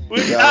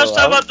 know. I was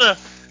talking about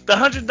the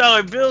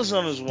 $100 bills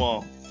on his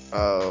wall.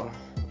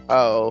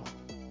 Oh.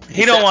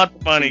 He don't want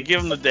the money.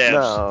 Give him the dabs.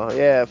 No,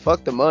 yeah,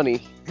 fuck the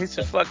money. He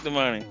said, fuck the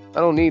money. I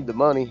don't need the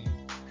money.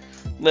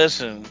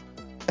 Listen,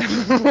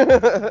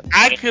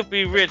 I could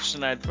be rich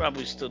and I'd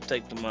probably still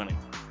take the money.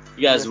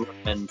 you guys would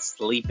have been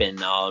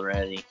sleeping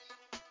already.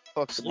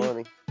 Fuck the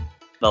money.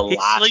 The He's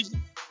lot.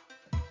 sleeping.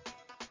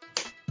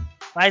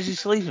 Why is he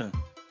sleeping?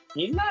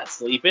 He's not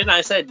sleeping.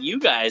 I said you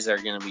guys are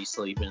gonna be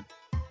sleeping.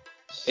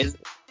 Is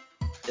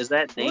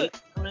that Dave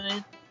coming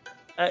in?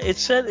 It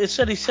said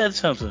he said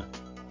something.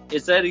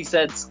 It said he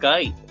said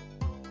Skype.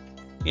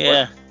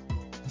 Yeah.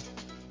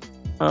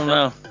 I don't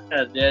know.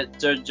 Yeah,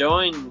 to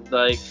join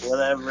like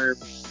whatever.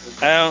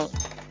 I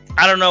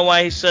don't know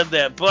why he said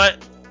that,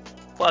 but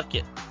fuck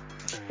it.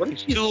 What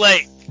It's too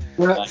late.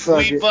 Yeah,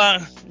 fuck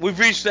it. We've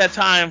reached that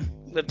time,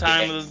 the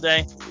time of the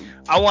day.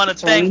 I want to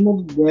thank Time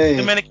of the day.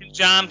 Dominican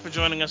John for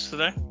joining us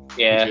today.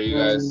 Yeah. Appreciate you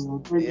guys.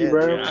 Thank Yeah, you,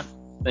 bro. Yeah.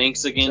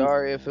 Thanks again.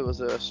 Sorry if it was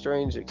a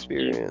strange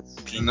experience.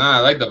 Nah, I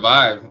like the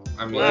vibe.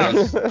 I mean, Wow.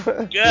 if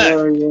Good.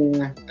 Oh,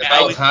 yeah.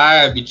 I was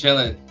high, I'd be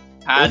chilling.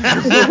 Hell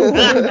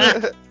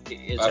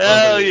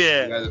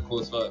yeah. You guys are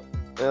cool as fuck.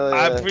 Hell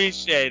I yeah.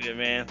 appreciate it,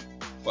 man.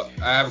 Well,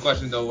 I have a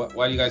question though.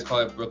 Why do you guys call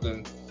it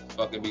Brooklyn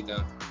fucking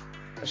Beatdown?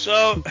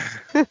 So,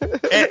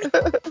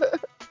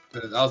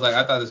 'Cause I was like,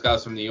 I thought this guy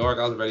was from New York.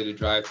 I was ready to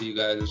drive to you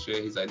guys and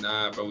shit. He's like,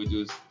 nah, bro, we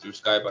do it through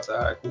Skype. I said,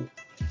 all right,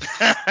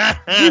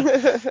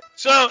 cool.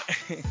 so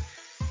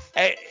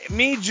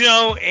me,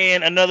 Joe,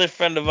 and another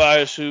friend of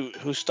ours who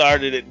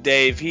started it,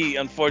 Dave, he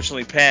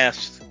unfortunately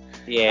passed.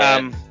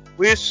 Yeah.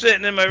 We were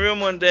sitting in my room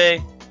one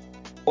day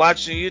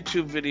watching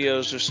YouTube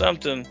videos or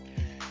something,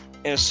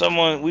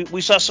 and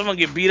we saw someone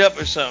get beat up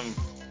or something.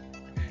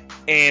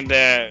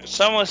 And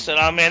someone said,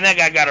 oh man, that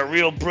guy got a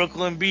real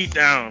Brooklyn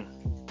beatdown.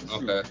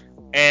 Okay.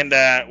 And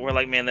we're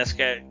like, man, this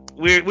guy.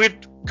 We're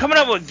coming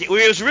up with. It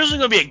was originally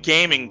going to be a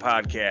gaming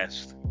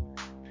podcast,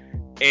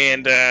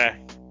 and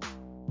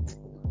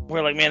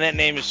we're like, man, that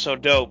name is so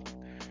dope.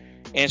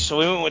 And so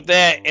we went with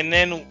that, and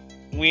then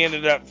we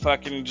ended up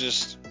fucking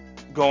just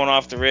going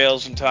off the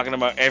rails and talking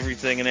about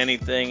everything and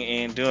anything,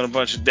 and doing a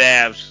bunch of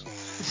dabs.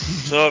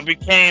 So it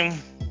became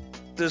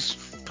this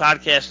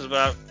podcast is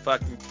about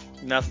fucking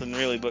nothing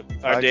really, but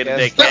our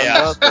day-to-day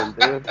chaos. Nothing,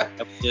 dude.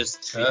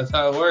 That's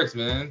how it works,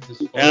 man.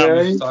 Just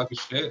Yeah. talking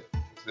shit.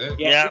 That's it.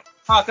 Yeah.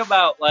 Talk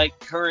about like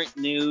current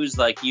news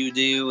like you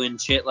do and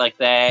shit like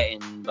that,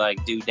 and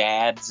like do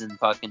dabs and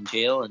fucking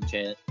chill and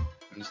shit.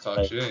 Just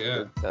talk shit,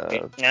 yeah.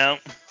 Yeah.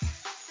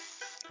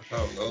 That's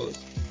how it goes.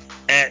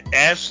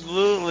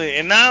 Absolutely.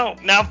 And now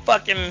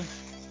fucking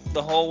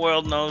the whole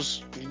world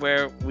knows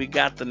where we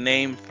got the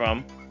name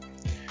from.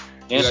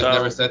 You guys So-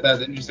 never said that?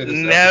 Didn't you say this is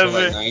Never.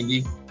 episode like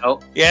 90?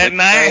 Nope. Yeah,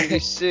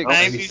 96.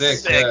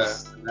 96. Yeah.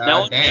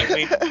 No,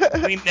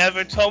 Damn. We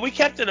never told. We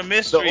kept it a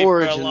mystery The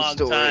origin for a long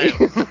story.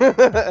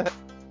 time.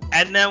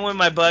 And then when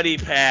my buddy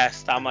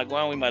passed, I'm like,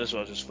 well, we might as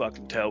well just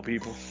fucking tell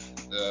people.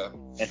 Yeah.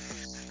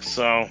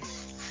 So,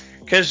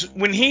 because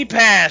when he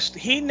passed,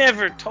 he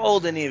never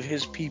told any of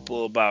his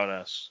people about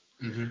us.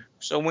 Mm-hmm.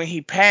 So when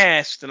he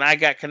passed and I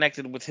got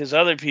connected with his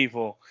other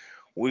people,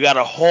 we got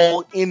a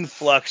whole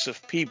influx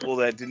of people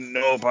that didn't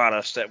know about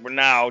us that were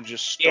now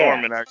just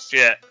storming our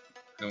shit.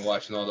 And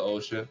watching all the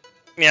old shit.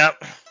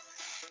 Yep.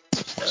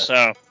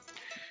 So,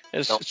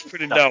 it's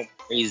pretty dope.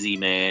 Crazy,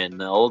 man.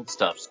 The old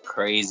stuff's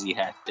crazy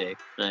hectic.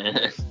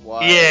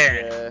 Wow,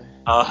 Yeah.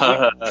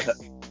 Uh,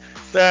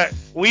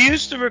 We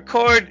used to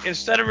record,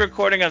 instead of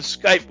recording on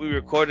Skype, we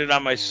recorded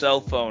on my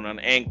cell phone on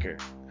Anchor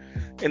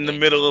in the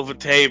middle of a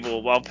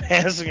table while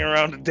passing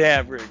around a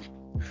dab rig.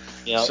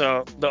 Yep.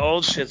 So the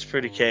old shit's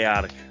pretty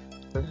chaotic.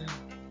 The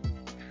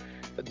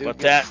dude But got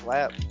that-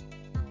 slapped.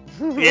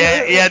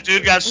 Yeah,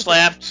 dude got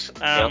slapped.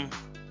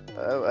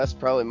 That's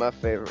probably my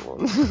favorite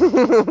one.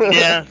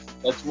 Yeah.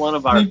 That's one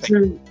of our Me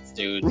too. favorites,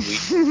 dude.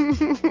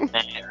 We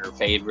or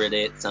favorite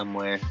it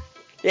somewhere.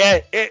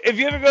 Yeah, if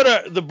you ever go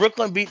to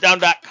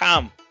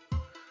thebrooklynbeatdown.com,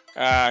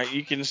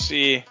 You can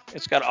see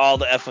it's got all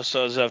the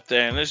episodes up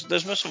there, and there's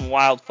been some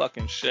wild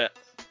fucking shit.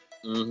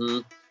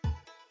 Mhm.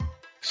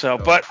 So,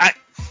 but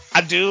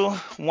I do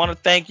want to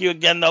thank you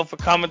again though for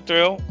coming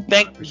through.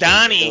 Thank Gonna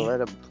Donnie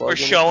let him plug for in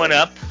showing his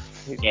up.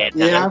 Yeah,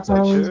 Yeah, I Quite thought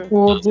it was sure.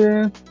 cool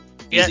too.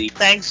 Yeah, Easy.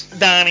 thanks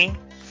Donnie,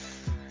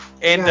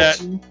 and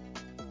Got you.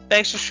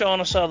 thanks for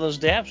showing us all those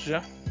dabs,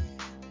 Joe.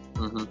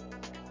 Mhm.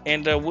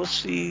 And we'll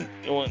see.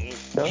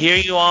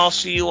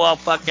 See you all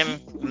fucking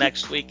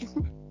next week.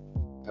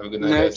 Have a good night, guys.